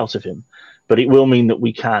most out of him. But it will mean that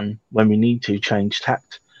we can, when we need to, change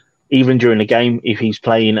tact. Even during the game, if he's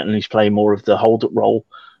playing and he's playing more of the hold-up role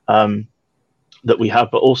that we have,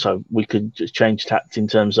 but also we could just change tact in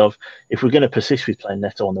terms of if we're going to persist with playing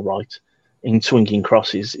Neto on the right, in swinging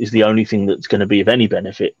crosses is the only thing that's going to be of any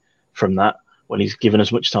benefit from that when he's given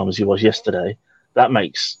as much time as he was yesterday. That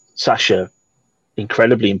makes Sasha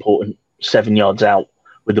incredibly important 7 yards out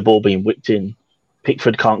with the ball being whipped in.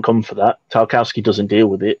 Pickford can't come for that. Tarkowski doesn't deal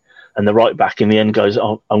with it. And the right back in the end goes,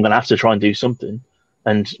 oh, I'm going to have to try and do something,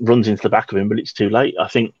 and runs into the back of him, but it's too late. I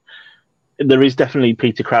think there is definitely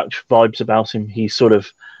Peter Crouch vibes about him. He's sort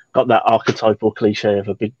of got that archetypal cliche of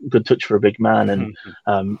a good touch for a big man, and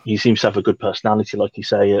he seems to have a good personality, like you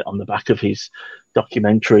say. On the back of his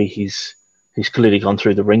documentary, he's clearly gone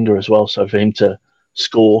through the ringer as well. So for him to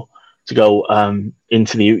score, to go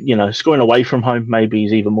into the scoring away from home, maybe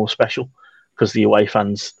is even more special because the away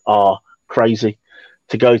fans are crazy.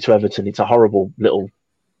 To go to Everton, it's a horrible little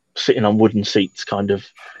sitting on wooden seats kind of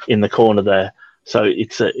in the corner there. So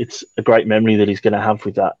it's a great memory that he's going to have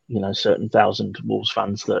with that, certain thousand Wolves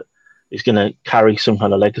fans, that he's going to carry some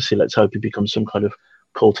kind of legacy. Let's hope he becomes some kind of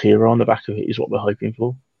cult hero on the back of it, is what we're hoping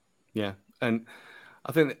for. Yeah. And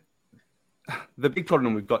I think the big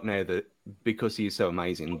problem we've got now, that because he is so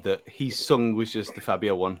amazing, that his song was just the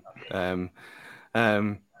Fabio one. And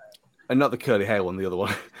not the curly hair one, the other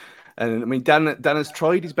one. And I mean, Dan has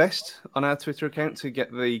tried his best on our Twitter account to get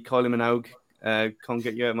the Kylie Minogue Can't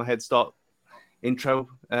Get You Out of My Head start intro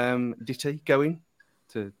ditty going.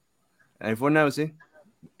 Everyone knows it.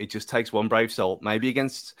 It just takes one brave soul. Maybe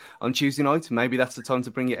on Tuesday night, maybe that's the time to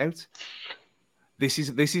bring it out. This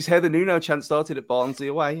is how the Nuno chant started at Barnsley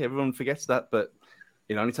away. Everyone forgets that, but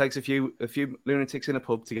it only takes a few lunatics in a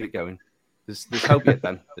pub to get it going. There's hope yet,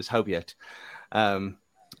 Dan. There's hope yet. There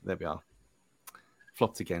we are.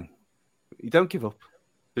 Flopped again. You don't give up.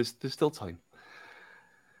 There's still time.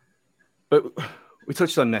 But we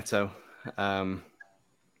touched on Neto.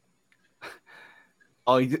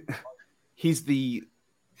 He's the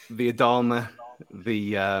Adama,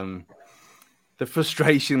 the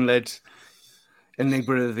frustration-led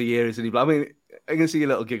enigma of the year, isn't he? I mean, I can see a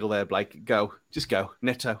little giggle there, Blake. Just go,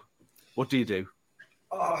 Neto. What do you do?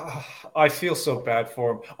 I feel so bad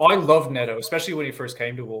for him. I love Neto, especially when he first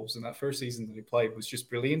came to Wolves, and that first season that he played was just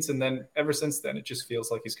brilliant. And then ever since then, it just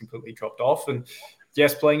feels like he's completely dropped off. And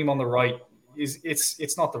yes, playing him on the right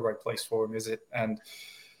it's not the right place for him, is it? And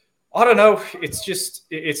I don't know.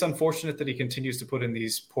 It's unfortunate that he continues to put in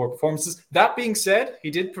these poor performances. That being said,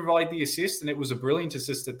 he did provide the assist, and it was a brilliant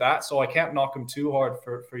assist at that. So I can't knock him too hard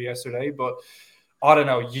for yesterday, but I don't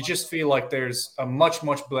know. You just feel like there's a much,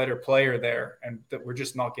 much better player there, and that we're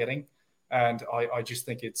just not getting. And I just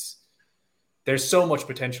think there's so much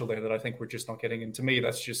potential there that I think we're just not getting. And to me,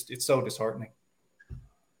 it's so disheartening.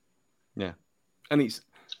 Yeah. And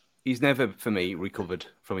he's never, for me, recovered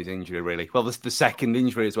from his injury, really. Well, the second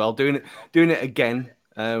injury as well. Doing it again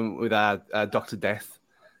with our Dr. Death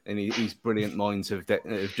and his brilliant minds of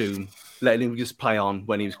doom, letting him just play on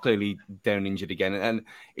when he was clearly down injured again. And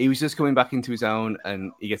he was just coming back into his own,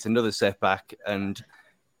 and he gets another setback. And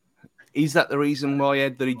is that the reason why,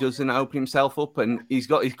 Ed, that he doesn't open himself up? And he's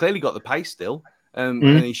clearly got the pace still. And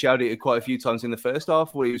he showed it quite a few times in the first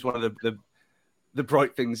half, where he was one of the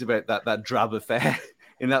bright things about that drab affair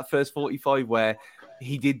in that first 45, where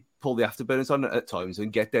he did pull the afterburners on at times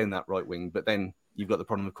and get down that right wing, but then you've got the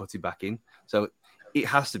problem of cutting back in. So it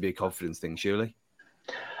has to be a confidence thing, surely.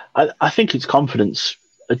 I think it's confidence,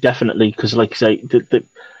 definitely, because like you say,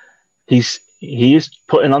 he is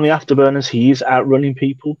putting on the afterburners, he is outrunning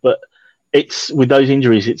people, but it's with those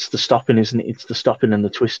injuries, it's the stopping, isn't it? It's the stopping and the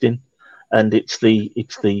twisting, and it's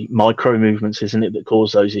the micro movements, isn't it, that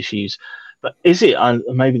cause those issues. But is it? And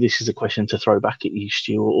maybe this is a question to throw back at you,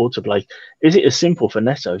 Stu, or to Blake. Is it as simple for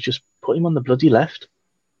Neto? Just put him on the bloody left.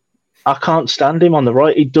 I can't stand him on the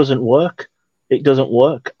right. It doesn't work. It doesn't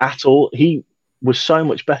work at all. He was so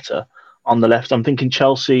much better on the left. I'm thinking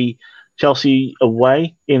Chelsea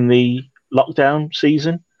away in the lockdown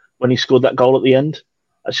season when he scored that goal at the end.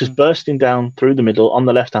 That's just bursting down through the middle on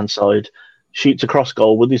the left-hand side, shoots across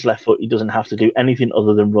goal with his left foot. He doesn't have to do anything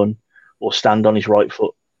other than run or stand on his right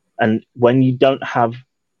foot. And when you don't have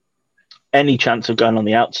any chance of going on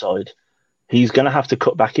the outside, he's going to have to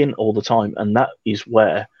cut back in all the time. And that is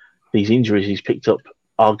where these injuries he's picked up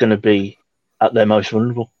are going to be at their most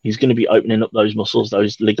vulnerable. He's going to be opening up those muscles,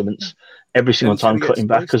 those ligaments, every single time, cutting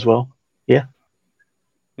back as well. Yeah.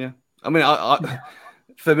 Yeah. I mean, I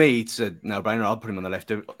for me, it's a no-brainer. I'll put him on the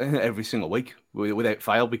left every single week without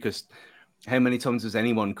fail, because how many times has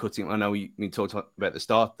anyone cutting? I know you talked about at the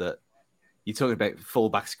start that you talk about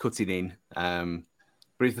fullbacks cutting in,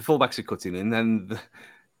 but if the fullbacks are cutting in, then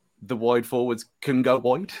the wide forwards can go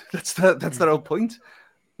wide. That's the whole point.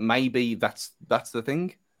 Maybe that's the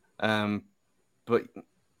thing, but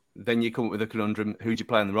then you come up with a conundrum: who do you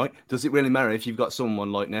play on the right? Does it really matter if you've got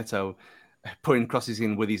someone like Neto putting crosses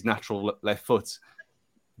in with his natural left foot?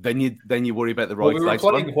 Then you worry about the right.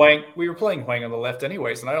 Well, we were playing Hwang on the left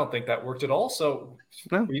anyways, and I don't think that worked at all. So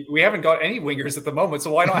no. we haven't got any wingers at the moment.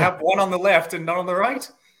 So why not have one on the left and none on the right?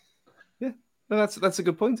 Yeah, well, that's a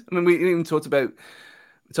good point. I mean, we even talked about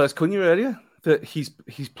Tice Cunha earlier, that he's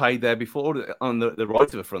played there before on the right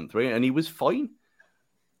of the front three, and he was fine.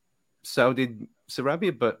 So did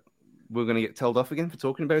Sarabia, but we're going to get told off again for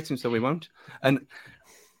talking about him, so we won't. And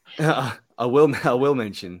I will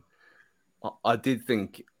mention, I did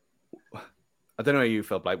think, I don't know how you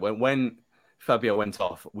felt, Blake, when Fabio went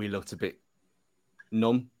off, we looked a bit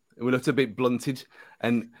numb. We looked a bit blunted.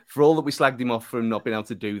 And for all that we slagged him off for not being able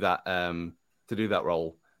to do that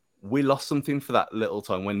role, we lost something for that little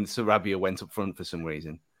time when Sarabia went up front for some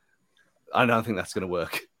reason. I don't think that's going to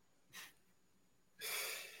work.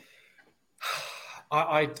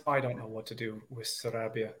 I don't know what to do with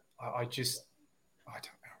Sarabia. I don't know.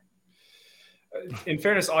 In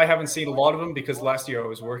fairness, I haven't seen a lot of him because last year I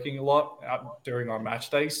was working a lot during our match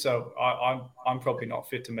days, so I'm probably not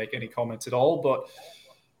fit to make any comments at all. But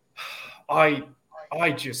I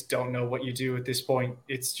just don't know what you do at this point.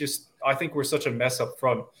 It's just, I think we're such a mess up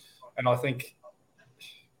front, and I think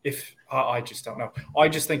I just don't know. I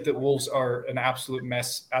just think that Wolves are an absolute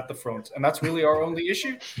mess at the front, and that's really our only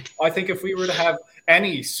issue. I think if we were to have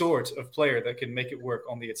any sort of player that can make it work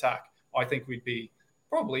on the attack, I think we'd be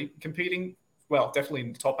probably competing. Well, definitely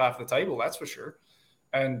in the top half of the table, that's for sure.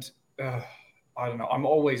 And I don't know. I'm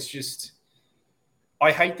always just...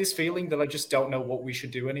 I hate this feeling that I just don't know what we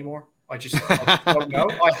should do anymore. I just don't know.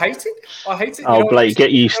 I hate it. Oh, Blake,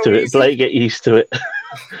 get used to it. Blake, get used to it.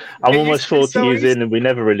 I'm almost 40 years in and we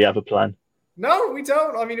never really have a plan. No, we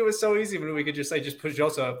don't. I mean, it was so easy when we could just say, just put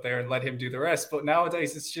Jota up there and let him do the rest. But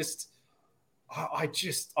nowadays, it's just... I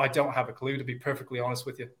don't have a clue, to be perfectly honest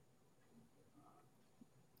with you.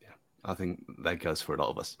 I think that goes for a lot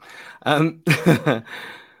of us.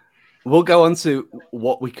 We'll go on to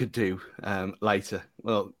what we could do later.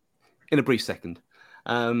 Well, in a brief second.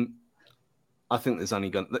 I think this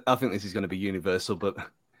is going to be universal, but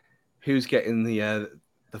who's getting the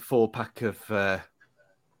 4-pack of?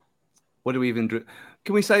 What do we even do?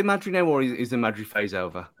 Can we say Madrid now, or is the Madrid phase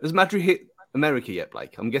over? Has Madrid hit America yet,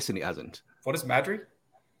 Blake? I'm guessing it hasn't. What is Madrid?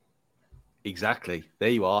 Exactly. There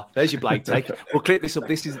you are. There's your Blake take. We'll clip this up.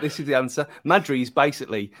 This is the answer. Madrid is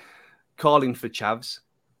basically calling for chavs.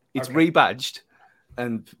 It's rebadged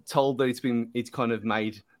and told that it's kind of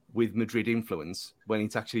made with Madrid influence when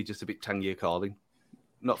it's actually just a bit tangier calling.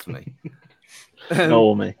 Not for me.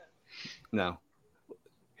 No, me. No.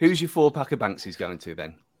 Who's your 4-pack of Banksy's going to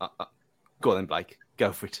then? Go on then, Blake.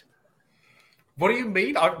 Go for it. What do you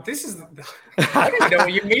mean? I don't even know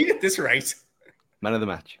what you mean at this rate. Man of the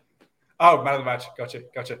match. Oh, man of the match. Gotcha.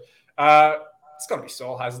 It's got to be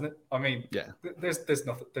Saul, hasn't it? I mean, yeah. There's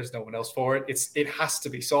no one else for it. It has to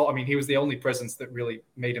be Saul. I mean, he was the only presence that really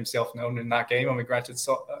made himself known in that game. I mean, granted,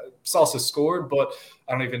 Sasa scored, but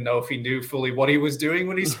I don't even know if he knew fully what he was doing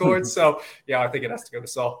when he scored. So, yeah, I think it has to go to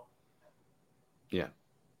Saul. Yeah,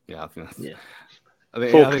 I think that's... Yeah. I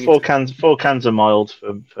think four cans are mild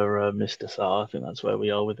for Mr. Sa. I think that's where we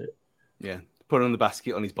are with it. Yeah, put on the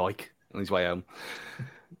basket on his bike on his way home.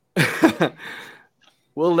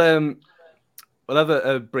 We'll have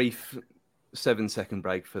a brief 7-second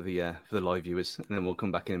break for the live viewers, and then we'll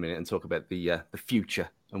come back in a minute and talk about the future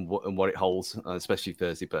and what it holds, especially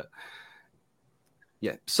Thursday. But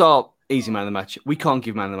yeah, Sa, easy man of the match. We can't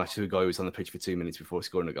give man of the match to a guy who was on the pitch for 2 minutes before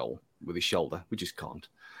scoring a goal with his shoulder. We just can't.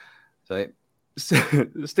 So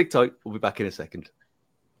stick tight. We'll be back in a second.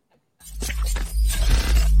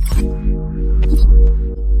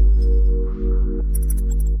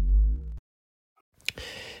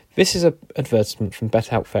 This is an advertisement from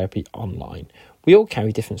BetterHelp Therapy Online. We all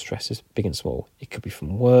carry different stresses, big and small. It could be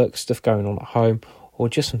from work, stuff going on at home, or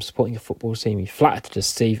just from supporting a football team we flattered to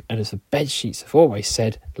deceive, and as the bed sheets have always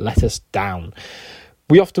said, let us down.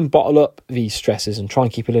 We often bottle up these stresses and try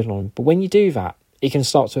and keep a lid on them, but when you do that, it can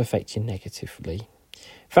start to affect you negatively.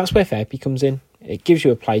 That's where therapy comes in. It gives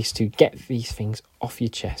you a place to get these things off your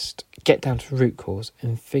chest, get down to the root cause,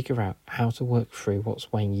 and figure out how to work through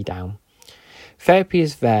what's weighing you down. Therapy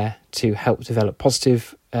is there to help develop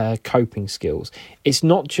positive coping skills. It's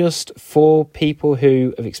not just for people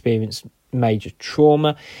who have experienced major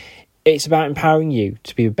trauma. It's about empowering you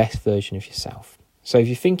to be the best version of yourself. So if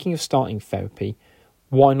you're thinking of starting therapy,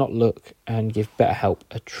 why not look and give BetterHelp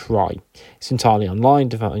a try? It's entirely online,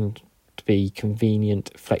 designed to be convenient,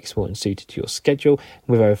 flexible and suited to your schedule.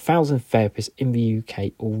 With over 1,000 therapists in the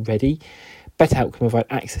UK already, BetterHelp can provide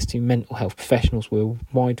access to mental health professionals with a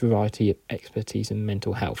wide variety of expertise in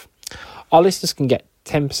mental health. Our listeners can get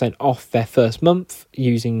 10% off their first month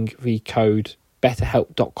using the code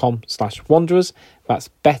betterhelp.com/wanderers. That's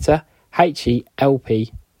better,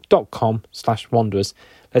 HELP.com/wanderers.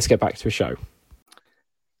 Let's get back to the show.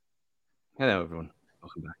 Hello, everyone.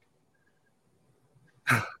 Welcome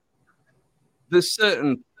back. There's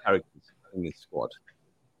certain characters in this squad.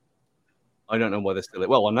 I don't know why they're still here.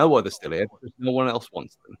 Well, I know why they're still here because no one else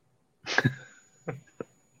wants them.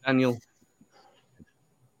 Daniel,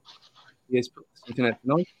 here's put something out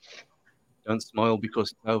tonight. Don't smile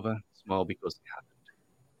because it's over. Smile because it happened.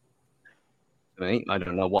 To me, I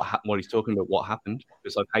don't know what he's talking about. What happened?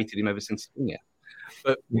 Because I've hated him ever since he's been here.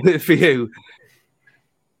 But for you,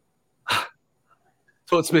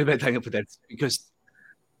 talk to me about Daniel Podence, because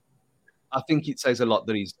I think it says a lot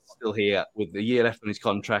that he's still here with a year left on his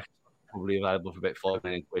contract. Probably available for about £5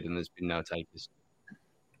 million, and there's been no takers.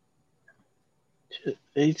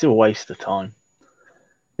 He's a waste of time.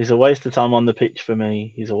 He's a waste of time on the pitch for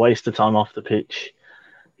me. He's a waste of time off the pitch.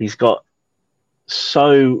 He's got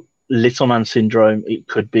so little man syndrome. It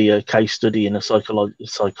could be a case study in a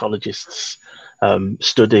psychologist's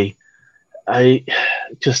study. I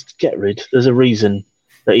just get rid. There's a reason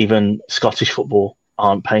that even Scottish football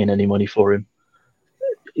aren't paying any money for him.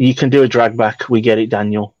 You can do a drag back. We get it,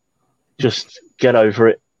 Daniel. Just get over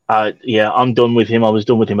it. I'm done with him. I was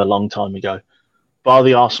done with him a long time ago. Bar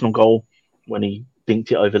the Arsenal goal when he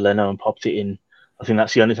dinked it over Leno and popped it in. I think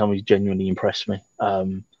that's the only time he's genuinely impressed me.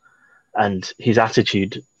 And his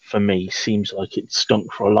attitude for me seems like it's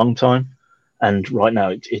stunk for a long time. And right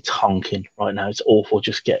now it's honking. Right now it's awful.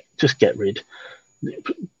 Just get rid.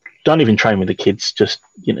 Don't even train with the kids. Just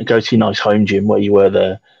go to your nice home gym where you were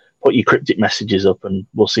there. Put your cryptic messages up, and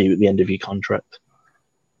we'll see you at the end of your contract.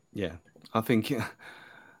 Yeah, I think.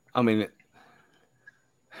 I mean,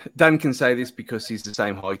 Dan can say this because he's the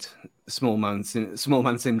same height, small man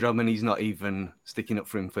syndrome, and he's not even sticking up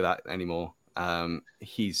for him for that anymore.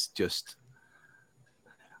 He's just.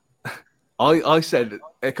 I said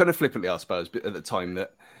kind of flippantly, I suppose, but at the time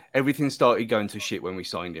that everything started going to shit when we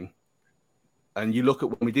signed him. And you look at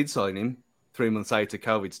when we did sign him, 3 months later,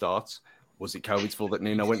 COVID starts. Was it COVID's fault that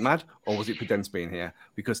Nuno went mad, or was it Podence being here?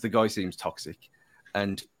 Because the guy seems toxic.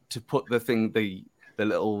 And to put the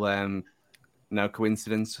little no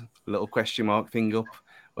coincidence, little question mark thing up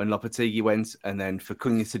when Lopetegui went, and then for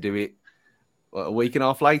Cunha to do it a week and a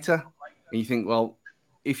half later, and you think, well,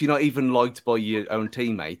 if you're not even liked by your own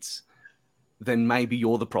teammates, then maybe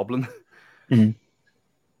you're the problem. Mm-hmm.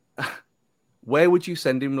 Where would you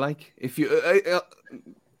send him? Like, if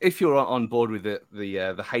you're on board with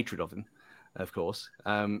the hatred of him, of course,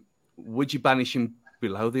 would you banish him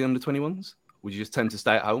below the under-21s? Would you just tend to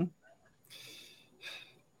stay at home?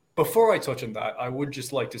 Before I touch on that, I would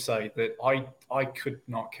just like to say that I could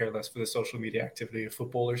not care less for the social media activity of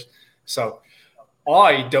footballers. So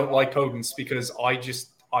I don't like Podence because I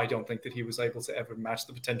don't think that he was able to ever match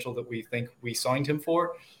the potential that we think we signed him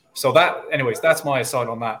for. So that's my aside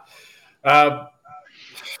on that.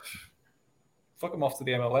 Fuck him off to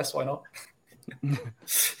the MLS, why not?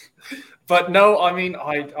 But no, I mean,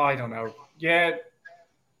 I don't know. Yeah.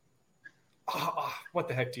 What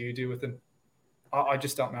the heck do you do with him? I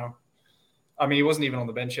just don't know. I mean, he wasn't even on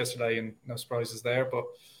the bench yesterday, and no surprises there. But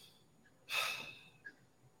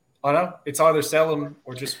I don't know. It's either sell him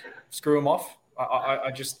or just screw him off.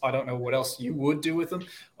 I don't know what else you would do with him.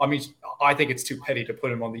 I mean, I think it's too petty to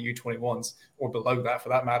put him on the U21s or below that for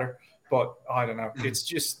that matter. But I don't know. It's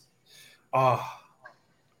just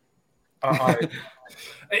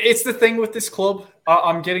it's the thing with this club.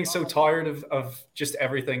 I'm getting so tired of just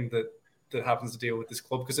everything that happens to deal with this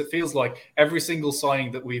club, because it feels like every single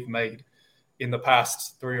signing that we've made in the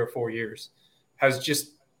past 3 or 4 years has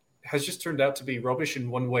just turned out to be rubbish in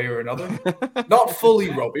one way or another. Not fully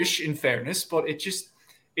rubbish, in fairness, but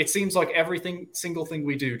it seems like single thing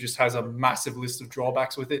we do just has a massive list of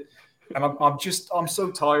drawbacks with it. And I'm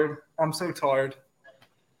so tired. I'm so tired.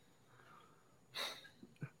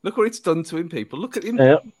 Look what it's done to him, people. Look at him.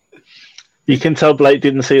 Yeah. You can tell Blake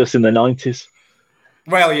didn't see us in the 90s.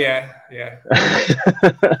 Well, yeah.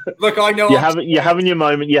 Look, I know you're having your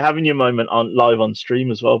moment. You're having your moment on live on stream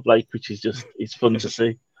as well, Blake, which is it's fun to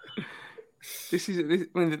see. This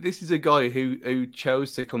is a guy who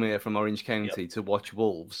chose to come here from Orange County to watch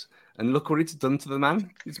Wolves, and look what it's done to the man.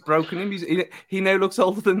 It's broken him. He now looks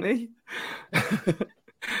older than me.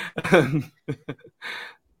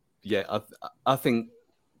 Yeah, I think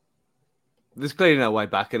there's clearly no way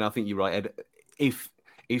back, and I think you're right, Ed.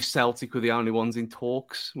 If Celtic were the only ones in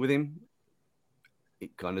talks with him,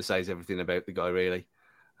 it kind of says everything about the guy, really.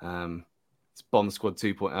 It's Bomb Squad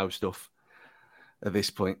 2.0 stuff at this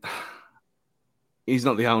point. He's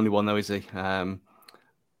not the only one, though, is he?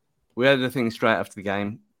 We had the thing straight after the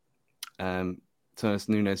game. Turnus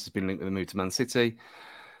Nunes has been linked with a move to Man City.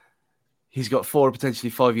 He's got 4, potentially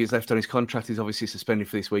 5 years left on his contract. He's obviously suspended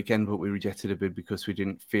for this weekend, but we rejected a bid because we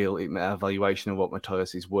didn't feel it met our valuation of what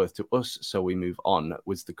Matthias is worth to us. So we move on,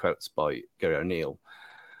 was the quotes by Gary O'Neill.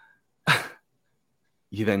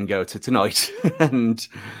 You then go to tonight, and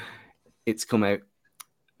it's come out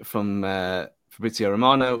from Fabrizio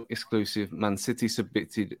Romano, exclusive. Man City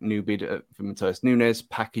submitted new bid for Matthias Nunes,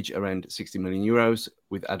 package around 60 million euros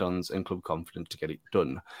with add-ons and club confident to get it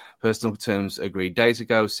done. Personal terms agreed days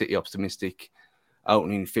ago. City optimistic.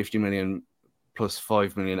 Opening 50 million plus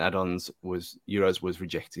 5 million add-ons was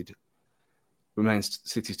rejected. Remains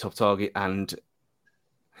City's top target, and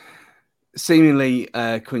seemingly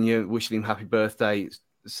Cunha wishing him happy birthday,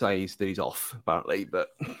 says that he's off apparently, but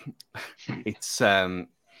it's a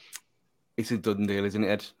done deal, isn't it,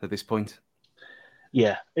 Ed, at this point?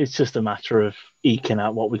 Yeah, it's just a matter of eking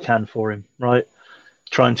out what we can for him, right?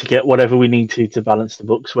 Trying to get whatever we need to balance the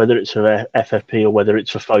books, whether it's for FFP or whether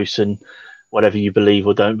it's for Fosun, whatever you believe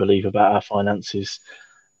or don't believe about our finances.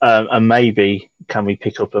 And maybe can we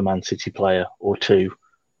pick up a Man City player or two,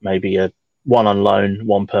 maybe a one on loan,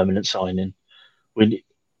 one permanent signing.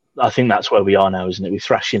 I think that's where we are now, isn't it? We're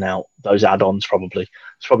thrashing out those add-ons probably.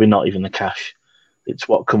 It's probably not even the cash. It's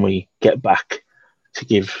what can we get back to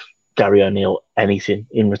give Gary O'Neill anything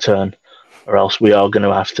in return, or else we are going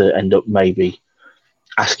to have to end up maybe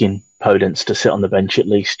asking Podence to sit on the bench at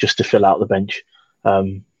least, just to fill out the bench.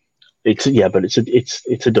 It's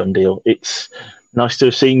a done deal. It's nice to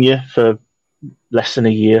have seen you for less than a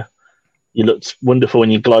year. You looked wonderful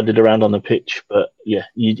when you glided around on the pitch, but yeah,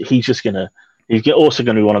 he's also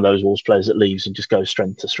going to be one of those Wolves players that leaves and just goes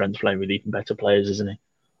strength to strength, playing with even better players, isn't he?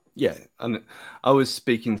 Yeah, and I was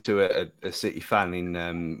speaking to a City fan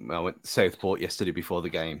in I went to Southport yesterday before the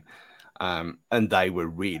game, and they were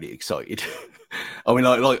really excited. I mean,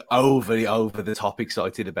 like over the top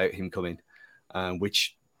excited about him coming,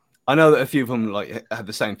 which I know that a few of them like had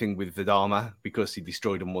the same thing with Vidama because he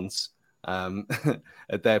destroyed them once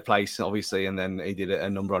at their place, obviously, and then he did a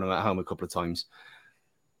number on them at home a couple of times.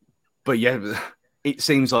 But yeah, it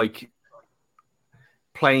seems like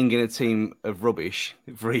playing in a team of rubbish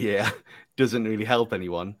for a year doesn't really help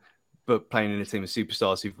anyone, but playing in a team of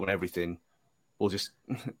superstars who've won everything will just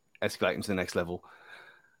escalate them to the next level.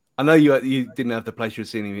 I know you didn't have the pleasure of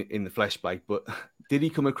seeing him in the flesh, Blake, but did he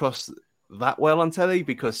come across that well on telly?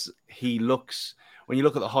 Because he looks, when you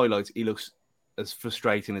look at the highlights, he looks as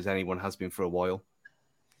frustrating as anyone has been for a while.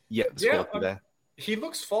 Yet the squad there. He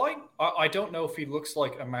looks fine. I don't know if he looks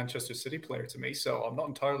like a Manchester City player to me, so I'm not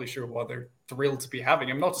entirely sure why they're thrilled to be having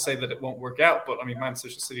him. Not to say that it won't work out, but I mean,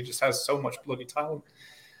 Manchester City just has so much bloody talent.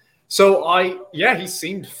 So he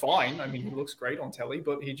seemed fine. I mean, he looks great on telly,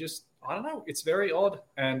 but he just, I don't know, it's very odd.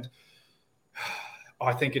 And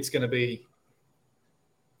I think it's going to be,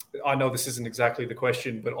 I know this isn't exactly the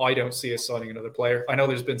question, but I don't see us signing another player. I know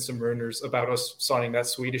there's been some rumors about us signing that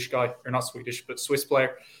Swedish guy, or not Swedish, but Swiss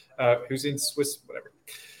player. Who's in Swiss, whatever.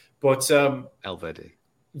 But Elvedi.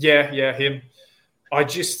 Yeah, him. I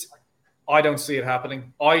I don't see it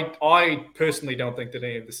happening. I personally don't think that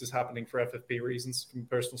any of this is happening for FFP reasons from a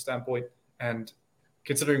personal standpoint. And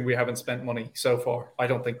considering we haven't spent money so far, I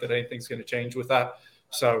don't think that anything's going to change with that.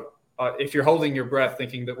 So if you're holding your breath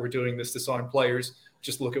thinking that we're doing this to sign players,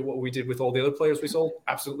 just look at what we did with all the other players we sold.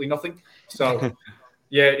 Absolutely nothing. So,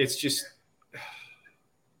 yeah, it's just,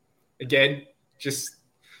 again, just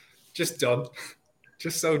done.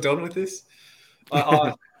 Just so done with this.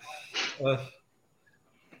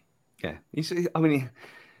 Yeah, I mean,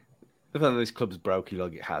 the fact that this club's broke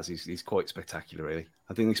like it has is quite spectacular, really.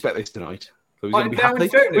 I didn't expect this tonight. So he's going to be happy.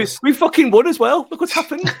 We fucking won as well. Look what's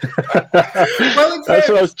happened. That's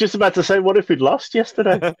what I was just about to say. What if we'd lost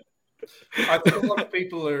yesterday? I think a lot of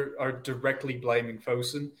people are directly blaming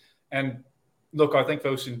Fosun. And look, I think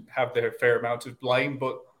Fosun have their fair amount of blame,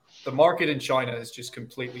 but the market in China has just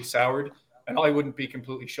completely soured. And I wouldn't be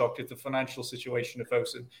completely shocked if the financial situation of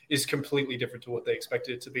Fosun is completely different to what they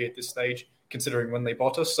expected it to be at this stage, considering when they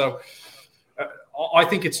bought us. So I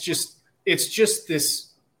think it's just this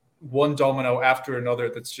one domino after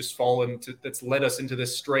another that's just that's led us into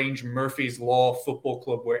this strange Murphy's Law football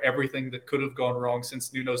club where everything that could have gone wrong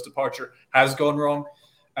since Nuno's departure has gone wrong.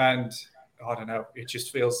 And I don't know, it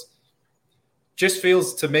just feels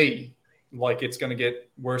to me like it's going to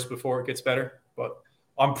get worse before it gets better. But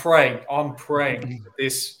I'm praying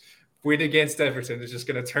this win against Everton is just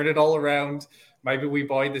going to turn it all around. Maybe we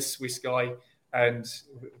buy this Swiss guy and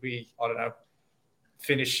we, I don't know,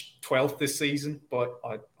 finish 12th this season, but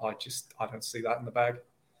I don't see that in the bag.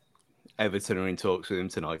 Everton are in talks with him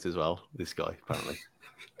tonight as well, this guy, apparently.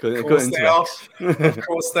 Of course they are. Of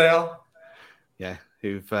course they are. Yeah,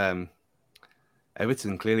 Everton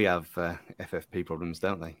clearly have FFP problems,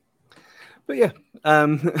 don't they? But yeah, I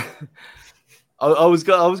was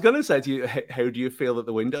going to say to you, how do you feel that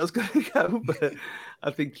the window's going to go? But I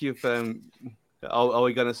think you've... are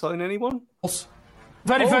we going to sign anyone?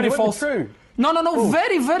 Very, very false. True. No.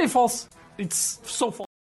 Very, very false. It's so false.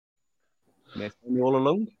 Yes, all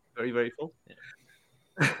along. Very, very false.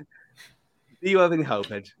 Yeah. Do you have any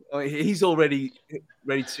hope, Ed? I mean, he's already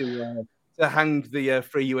ready to hang the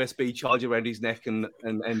free USB charger around his neck and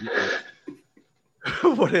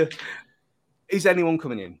is anyone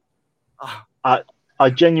coming in? I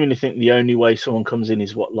genuinely think the only way someone comes in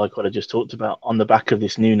is what I just talked about. On the back of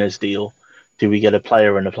this Nunes deal, do we get a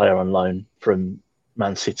player on loan from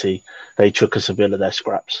Man City? They chuck us a bill of their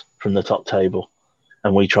scraps from the top table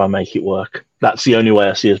and we try and make it work. That's the only way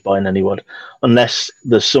I see us buying anyone, unless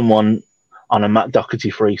there's someone on a Matt Doherty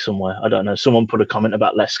free somewhere. I don't know. Someone put a comment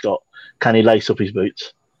about Les Scott. Can he lace up his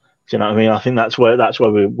boots? Do you know what I mean? I think that's where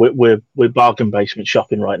we're bargain basement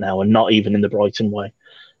shopping right now, and not even in the Brighton way,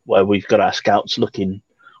 where we've got our scouts looking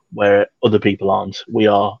where other people aren't. We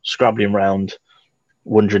are scrabbling around,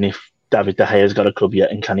 wondering if David De Gea's got a club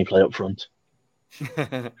yet and can he play up front.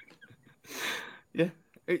 Yeah,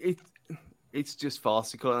 it's just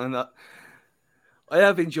farcical, and I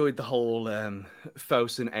have enjoyed the whole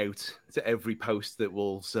Fosun out to every post that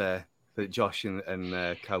Wolves that Josh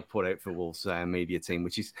and Co put out for Wolves media team,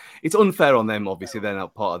 which is it's unfair on them. Obviously, they're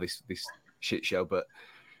not part of this shit show, but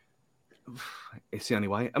it's the only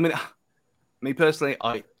way. I mean, me personally,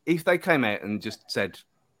 if they came out and just said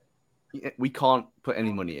we can't put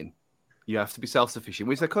any money in, you have to be self-sufficient,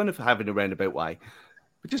 which they kind of have in a roundabout way.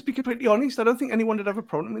 But just be completely honest, I don't think anyone would have a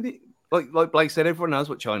problem with it. Like Blake said, everyone knows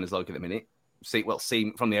what China's like at the minute. See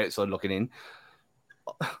from the outside looking in.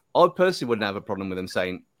 I personally wouldn't have a problem with them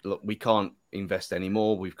saying, look, we can't invest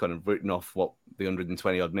anymore. We've kind of written off the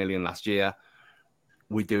 120 odd million last year.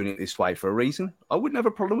 We're doing it this way for a reason. I wouldn't have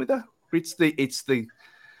a problem with that. It's the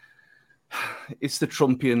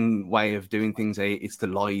Trumpian way of doing things. It's the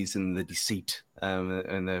lies and the deceit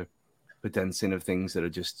and the pretencing of things that are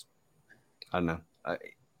just, I don't know.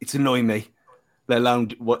 It's annoying me, let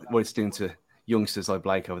alone what it's doing to youngsters like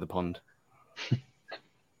Blake over the pond.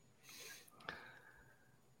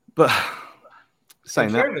 But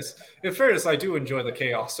saying in fairness, I do enjoy the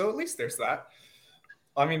chaos. So at least there's that.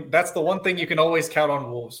 I mean, that's the one thing you can always count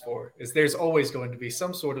on Wolves for, is there's always going to be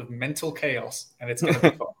some sort of mental chaos, and it's going to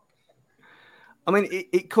be fun. I mean,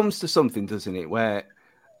 it comes to something, doesn't it, where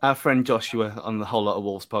our friend Joshua on the Whole Lot of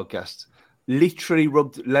Wolves podcast literally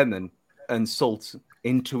rubbed lemon and salt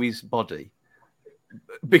into his body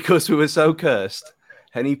because we were so cursed.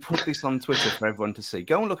 And he put this on Twitter for everyone to see.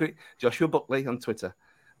 Go and look at it. Joshua Buckley on Twitter.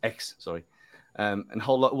 And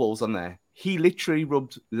Whole Lot of Wolves on there. He literally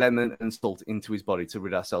rubbed lemon and salt into his body to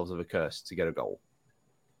rid ourselves of a curse to get a goal.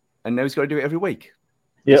 And now he's got to do it every week.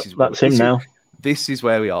 Yep, that's him now. This is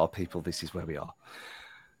where we are, people. This is where we are.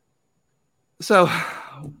 So,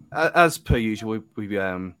 as per usual, we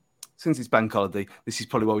since it's bank holiday, this is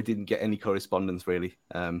probably why we didn't get any correspondence really.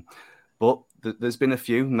 But there's been a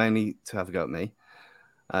few, mainly to have a go at me.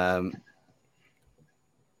 And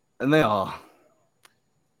they are,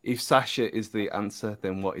 if Sasha is the answer,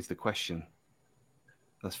 then what is the question?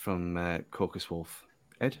 That's from Caucus Wolf.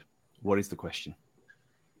 Ed, what is the question?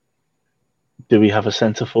 Do we have a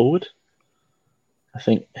centre forward? I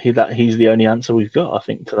think he's the only answer we've got, I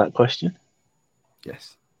think, to that question.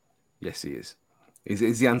 Yes. Yes, he is.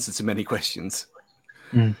 He's the answer to many questions.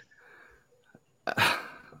 Mm.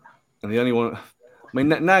 And the only one... I mean,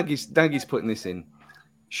 Nagy's putting this in.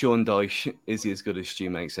 Sean Dyche, is he as good as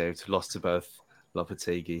Stu makes out? Lost to both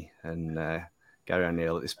Lopetegui and Gary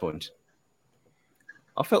O'Neill at this point.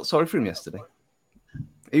 I felt sorry for him yesterday.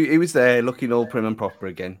 He was there looking all prim and proper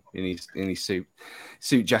again in his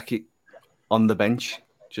suit jacket on the bench,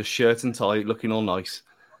 just shirt and tie, looking all nice.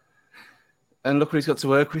 And look what he's got to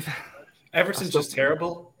work with. Everton's just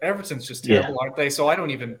terrible. Aren't they? So I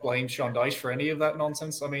don't even blame Sean Dyche for any of that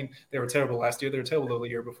nonsense. I mean, they were terrible last year. They were terrible the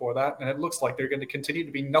year before that. And it looks like they're going to continue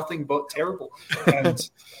to be nothing but terrible. And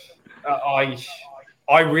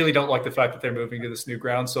I really don't like the fact that they're moving to this new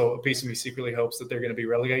ground. So a piece of me secretly hopes that they're going to be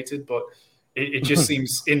relegated. But it just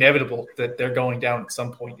seems inevitable that they're going down at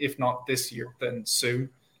some point. If not this year, then soon.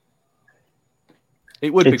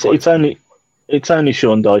 It would be. It's only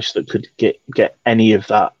Sean Dyche that could get any of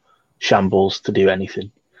that shambles to do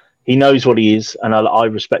anything. He knows what he is, and I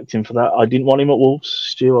respect him for that. I didn't want him at Wolves,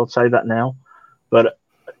 Stu, I'll say that now. But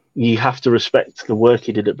you have to respect the work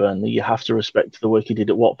he did at Burnley. You have to respect the work he did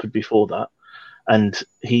at Watford before that. And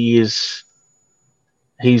he's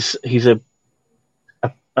a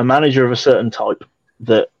manager of a certain type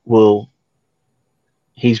that will...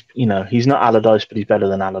 He's not Allardyce, but he's better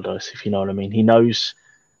than Allardyce, if you know what I mean. He knows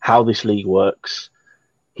how this league works.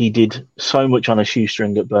 He did so much on a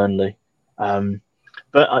shoestring at Burnley.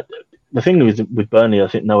 But the thing with Burnley, I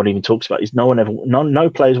think no one even talks about, is no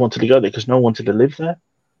players wanted to go there because no one wanted to live there.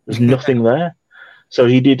 There's nothing there. So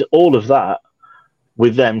he did all of that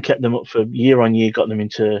with them, kept them up for year on year, got them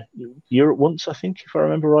into Europe once, I think, if I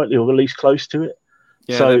remember rightly, or at least close to it.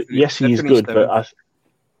 Yeah, so yes, he is good, but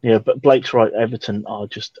but Blake's right. Everton are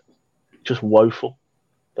just woeful.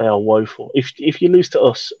 They are woeful. If you lose to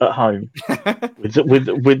us at home with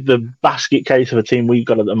the basket case of a team we've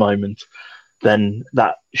got at the moment, then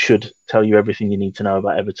that should tell you everything you need to know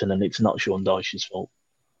about Everton, and it's not Sean Dyche's fault.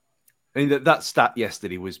 I mean, that stat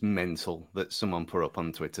yesterday was mental that someone put up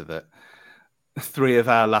on Twitter that 3 of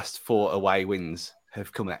our last 4 away wins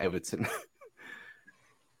have come at Everton.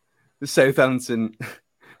 The Southampton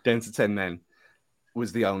down to 10 men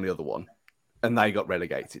was the only other one, and they got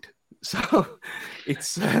relegated. So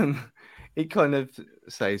it's it kind of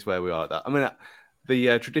says where we are at that. I mean,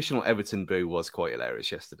 the traditional Everton boo was quite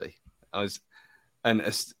hilarious yesterday.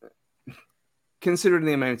 Considering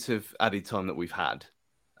the amount of added time that we've had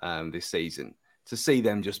this season, to see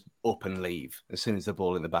them just up and leave as soon as the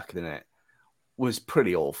ball in the back of the net was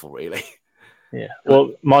pretty awful, really. Yeah.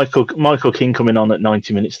 Well, Michael King coming on at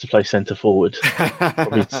 90 minutes to play centre forward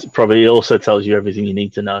probably also tells you everything you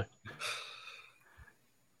need to know.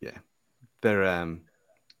 Yeah. They're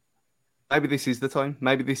maybe this is the time.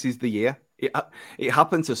 Maybe this is the year. It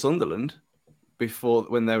happened to Sunderland before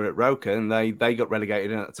when they were at Roker, and they got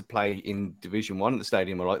relegated and had to play in Division 1 at the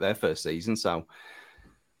Stadium of Light their first season. So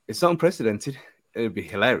it's not unprecedented. It would be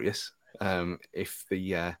hilarious if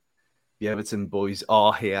the Everton boys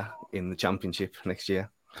are here in the Championship next year.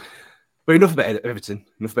 But enough about Everton.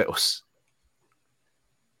 Enough about us.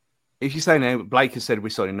 If you say now, Blake has said we're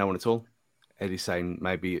signing no one at all. Eddie's saying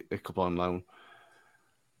maybe a couple on loan.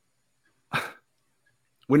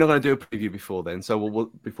 We're not going to do a preview before then,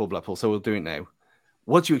 so before Blackpool, so we'll do it now.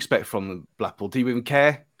 What do you expect from Blackpool? Do you even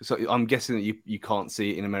care? So I'm guessing that you can't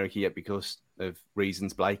see it in America yet because of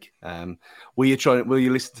reasons, Blake. Will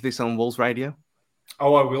you listen to this on Wolves Radio?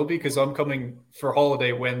 Oh, I will be, because I'm coming for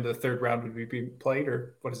holiday when the 3rd round would be being played,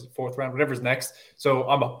 or what is it, 4th round, whatever's next. So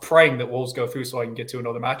I'm praying that Wolves go through so I can get to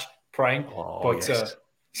another match. Praying, but yes.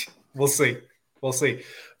 We'll see.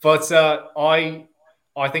 But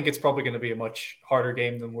I think it's probably going to be a much harder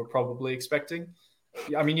game than we're probably expecting.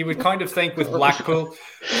 I mean, you would kind of think with Blackpool,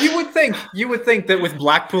 you would think that with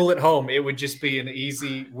Blackpool at home, it would just be an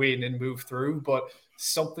easy win and move through. But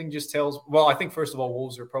something just tells. Well, I think first of all,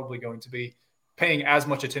 Wolves are probably going to be paying as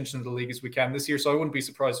much attention to the league as we can this year. So I wouldn't be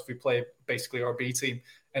surprised if we play basically our B team,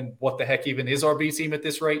 and what the heck even is our B team at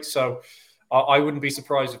this rate. So I wouldn't be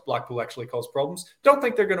surprised if Blackpool actually cause problems. Don't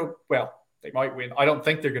think they're going to. Well, they might win. I don't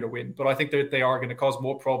think they're going to win, but I think that they are going to cause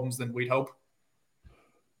more problems than we'd hope.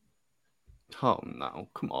 Oh no,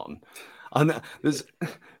 come on. I know, there's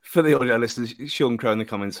for the audio listeners, Sean Crow in the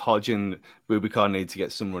comments, Hodge and Bubakar need to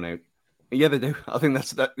get some run out. Yeah, they do. I think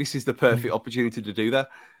this is the perfect opportunity to do that.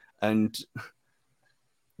 And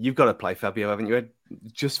you've got to play Fabio, haven't you, Ed?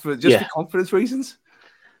 Just for confidence reasons.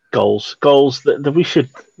 Goals that we should.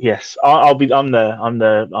 Yes, I'm there.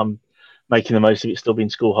 I'm making the most of it. Still being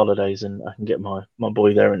school holidays, and I can get my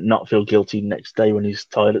boy there and not feel guilty next day when he's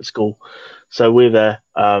tired at school. So we're there.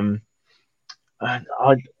 And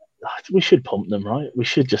we should pump them, right? This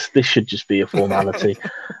should just be a formality.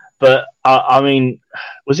 But I mean,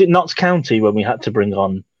 was it Notts County when we had to bring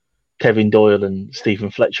on Kevin Doyle and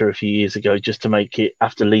Stephen Fletcher a few years ago just to make it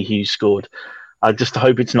after Lee Hughes scored? I just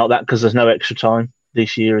hope it's not that, because there's no extra time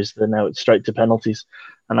this year. Now it's straight to penalties,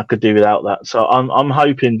 and I could do without that. So I'm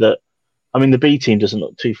hoping that. I mean, the B team doesn't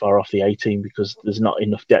look too far off the A team because there's not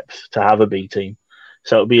enough depth to have a B team.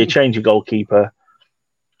 So it'll be a change of goalkeeper.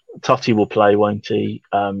 Totti will play, won't he?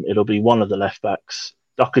 It'll be one of the left backs.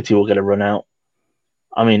 Doherty will get a run out.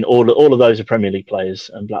 I mean, all of those are Premier League players,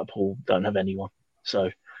 and Blackpool don't have anyone.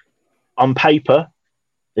 So on paper,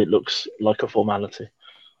 it looks like a formality.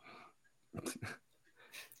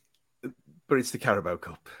 But it's the Carabao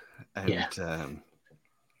Cup, and I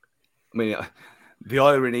mean, the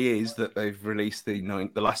irony is that they've released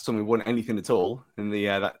the last time we won anything at all in the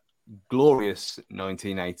that glorious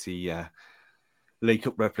 1980 League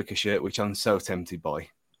Cup replica shirt, which I'm so tempted by.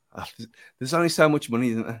 There's only so much money,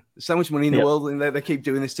 isn't there? There's so much money in the world, and they keep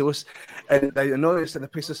doing this to us, and they annoy us and they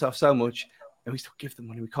piss us off so much, and we still give them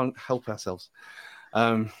money. We can't help ourselves.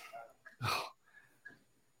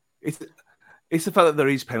 It's the fact that there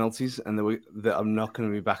is penalties, and that I'm not going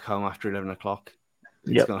to be back home after 11 o'clock.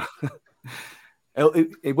 It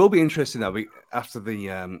will be interesting though after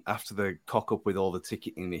the cock up with all the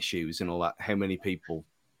ticketing issues and all that. How many people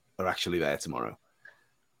are actually there tomorrow?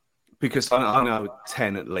 Because I know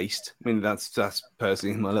 10 at least. I mean, that's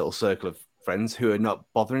personally my little circle of friends who are not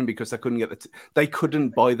bothering because they couldn't get they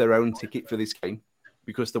couldn't buy their own ticket for this game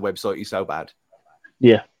because the website is so bad.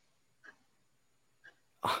 Yeah.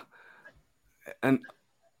 And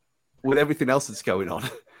with everything else that's going on,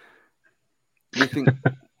 you think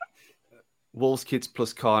Wolves kids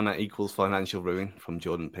plus Kana equals financial ruin from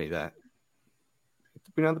Jordan P. There.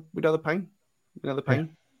 We know the pain. We know the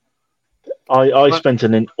pain. I spent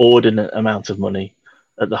an inordinate amount of money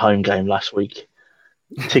at the home game last week.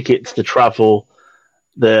 Tickets, the travel,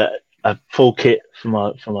 a full kit for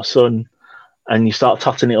my son, and you start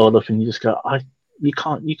totting it all up, and you just go, you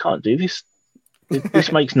can't do this.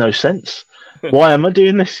 This makes no sense. Why am I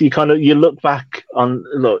doing this? You look back on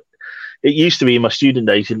It used to be in my student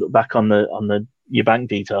days. You look back on your bank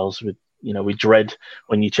details with dread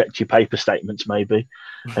when you checked your paper statements, maybe,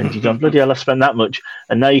 and you go, bloody hell, I spent that much.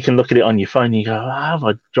 And now you can look at it on your phone. And you go, have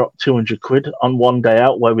I dropped 200 quid on one day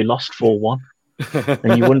out where we lost 4-1?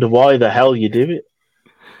 And you wonder why the hell you do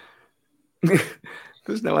it.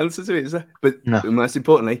 There's no answer to it, is there? But most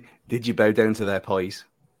importantly, did you bow down to their pies?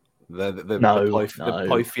 The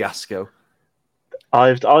pie fiasco.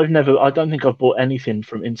 I've never. I don't think I've bought anything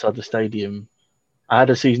from inside the stadium. I had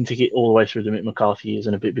a season ticket all the way through the Mick McCarthy years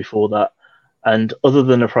and a bit before that. And other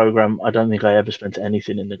than a program, I don't think I ever spent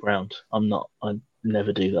anything in the ground. I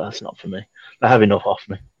never do that. That's not for me. They have enough off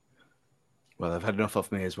me. Well, they've had enough off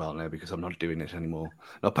me as well now because I'm not doing it anymore.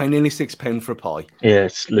 Not paying nearly £6 for a pie. Yeah,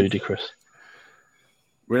 it's ludicrous.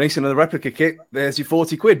 Release another replica kit. There's your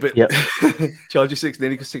 40 quid, but charge you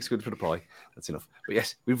nearly £6 for the pie. That's enough. But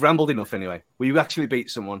yes, we've rambled enough anyway. We actually beat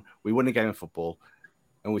someone. We won a game of football,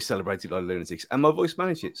 and we celebrated like lunatics. And my voice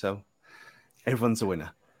managed it, so everyone's a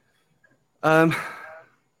winner. Now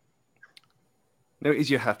it is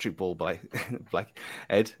your hat-trick ball by Black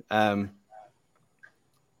Ed.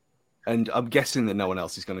 And I'm guessing that no one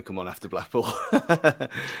else is going to come on after Blackpool.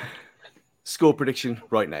 Score prediction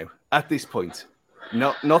right now at this point.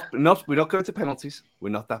 Not. We're not going to penalties. We're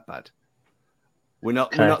not that bad. We're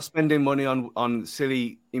not spending money on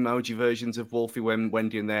silly emoji versions of Wolfie,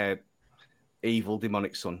 Wendy, and their evil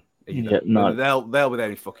demonic son. Either. Yeah, no. They'll be there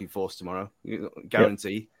in fucking force tomorrow.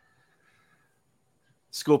 Guarantee. Yep.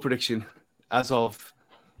 Score prediction as of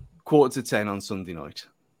 9:45 on Sunday night.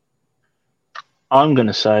 I'm going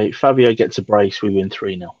to say Fabio gets a brace. We win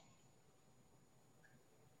 3-0.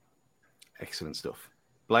 Excellent stuff.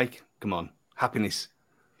 Blake, come on. Happiness.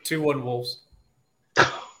 2-1 Wolves.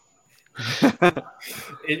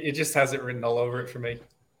 It just has it written all over it for me.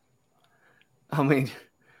 I mean,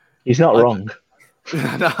 he's not wrong.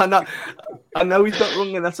 I know he's not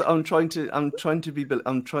wrong, and that's what I'm trying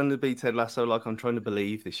to be Ted Lasso. Like I'm trying to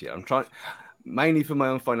believe this year. I'm trying mainly for my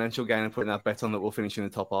own financial gain and putting that bet on that we'll finish in the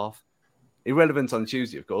top half. Irrelevant on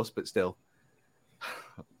Tuesday, of course, but still,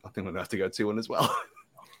 think I'm going to have to go 2-1 as well.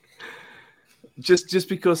 just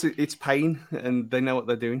because it's pain and they know what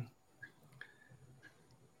they're doing.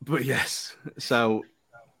 But yes, so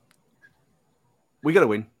we got to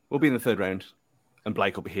win. We'll be in the third round, and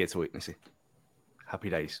Blake will be here to witness it. Happy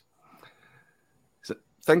days. So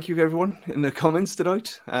thank you, everyone, in the comments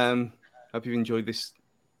tonight. Hope you've enjoyed this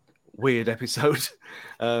weird episode.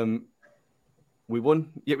 We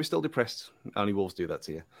won, yet we're still depressed. Only Wolves do that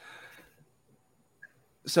to you.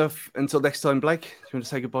 So until next time, Blake, do you want to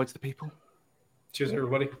say goodbye to the people? Cheers,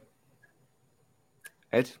 everybody.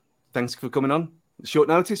 Ed, thanks for coming on. Short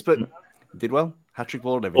notice, but did well. Hat-trick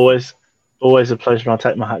ball and everything. Always a pleasure. I'll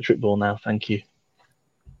take my hat-trick ball now. Thank you.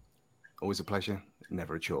 Always a pleasure.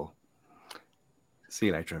 Never a chore. See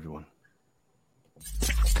you later, everyone.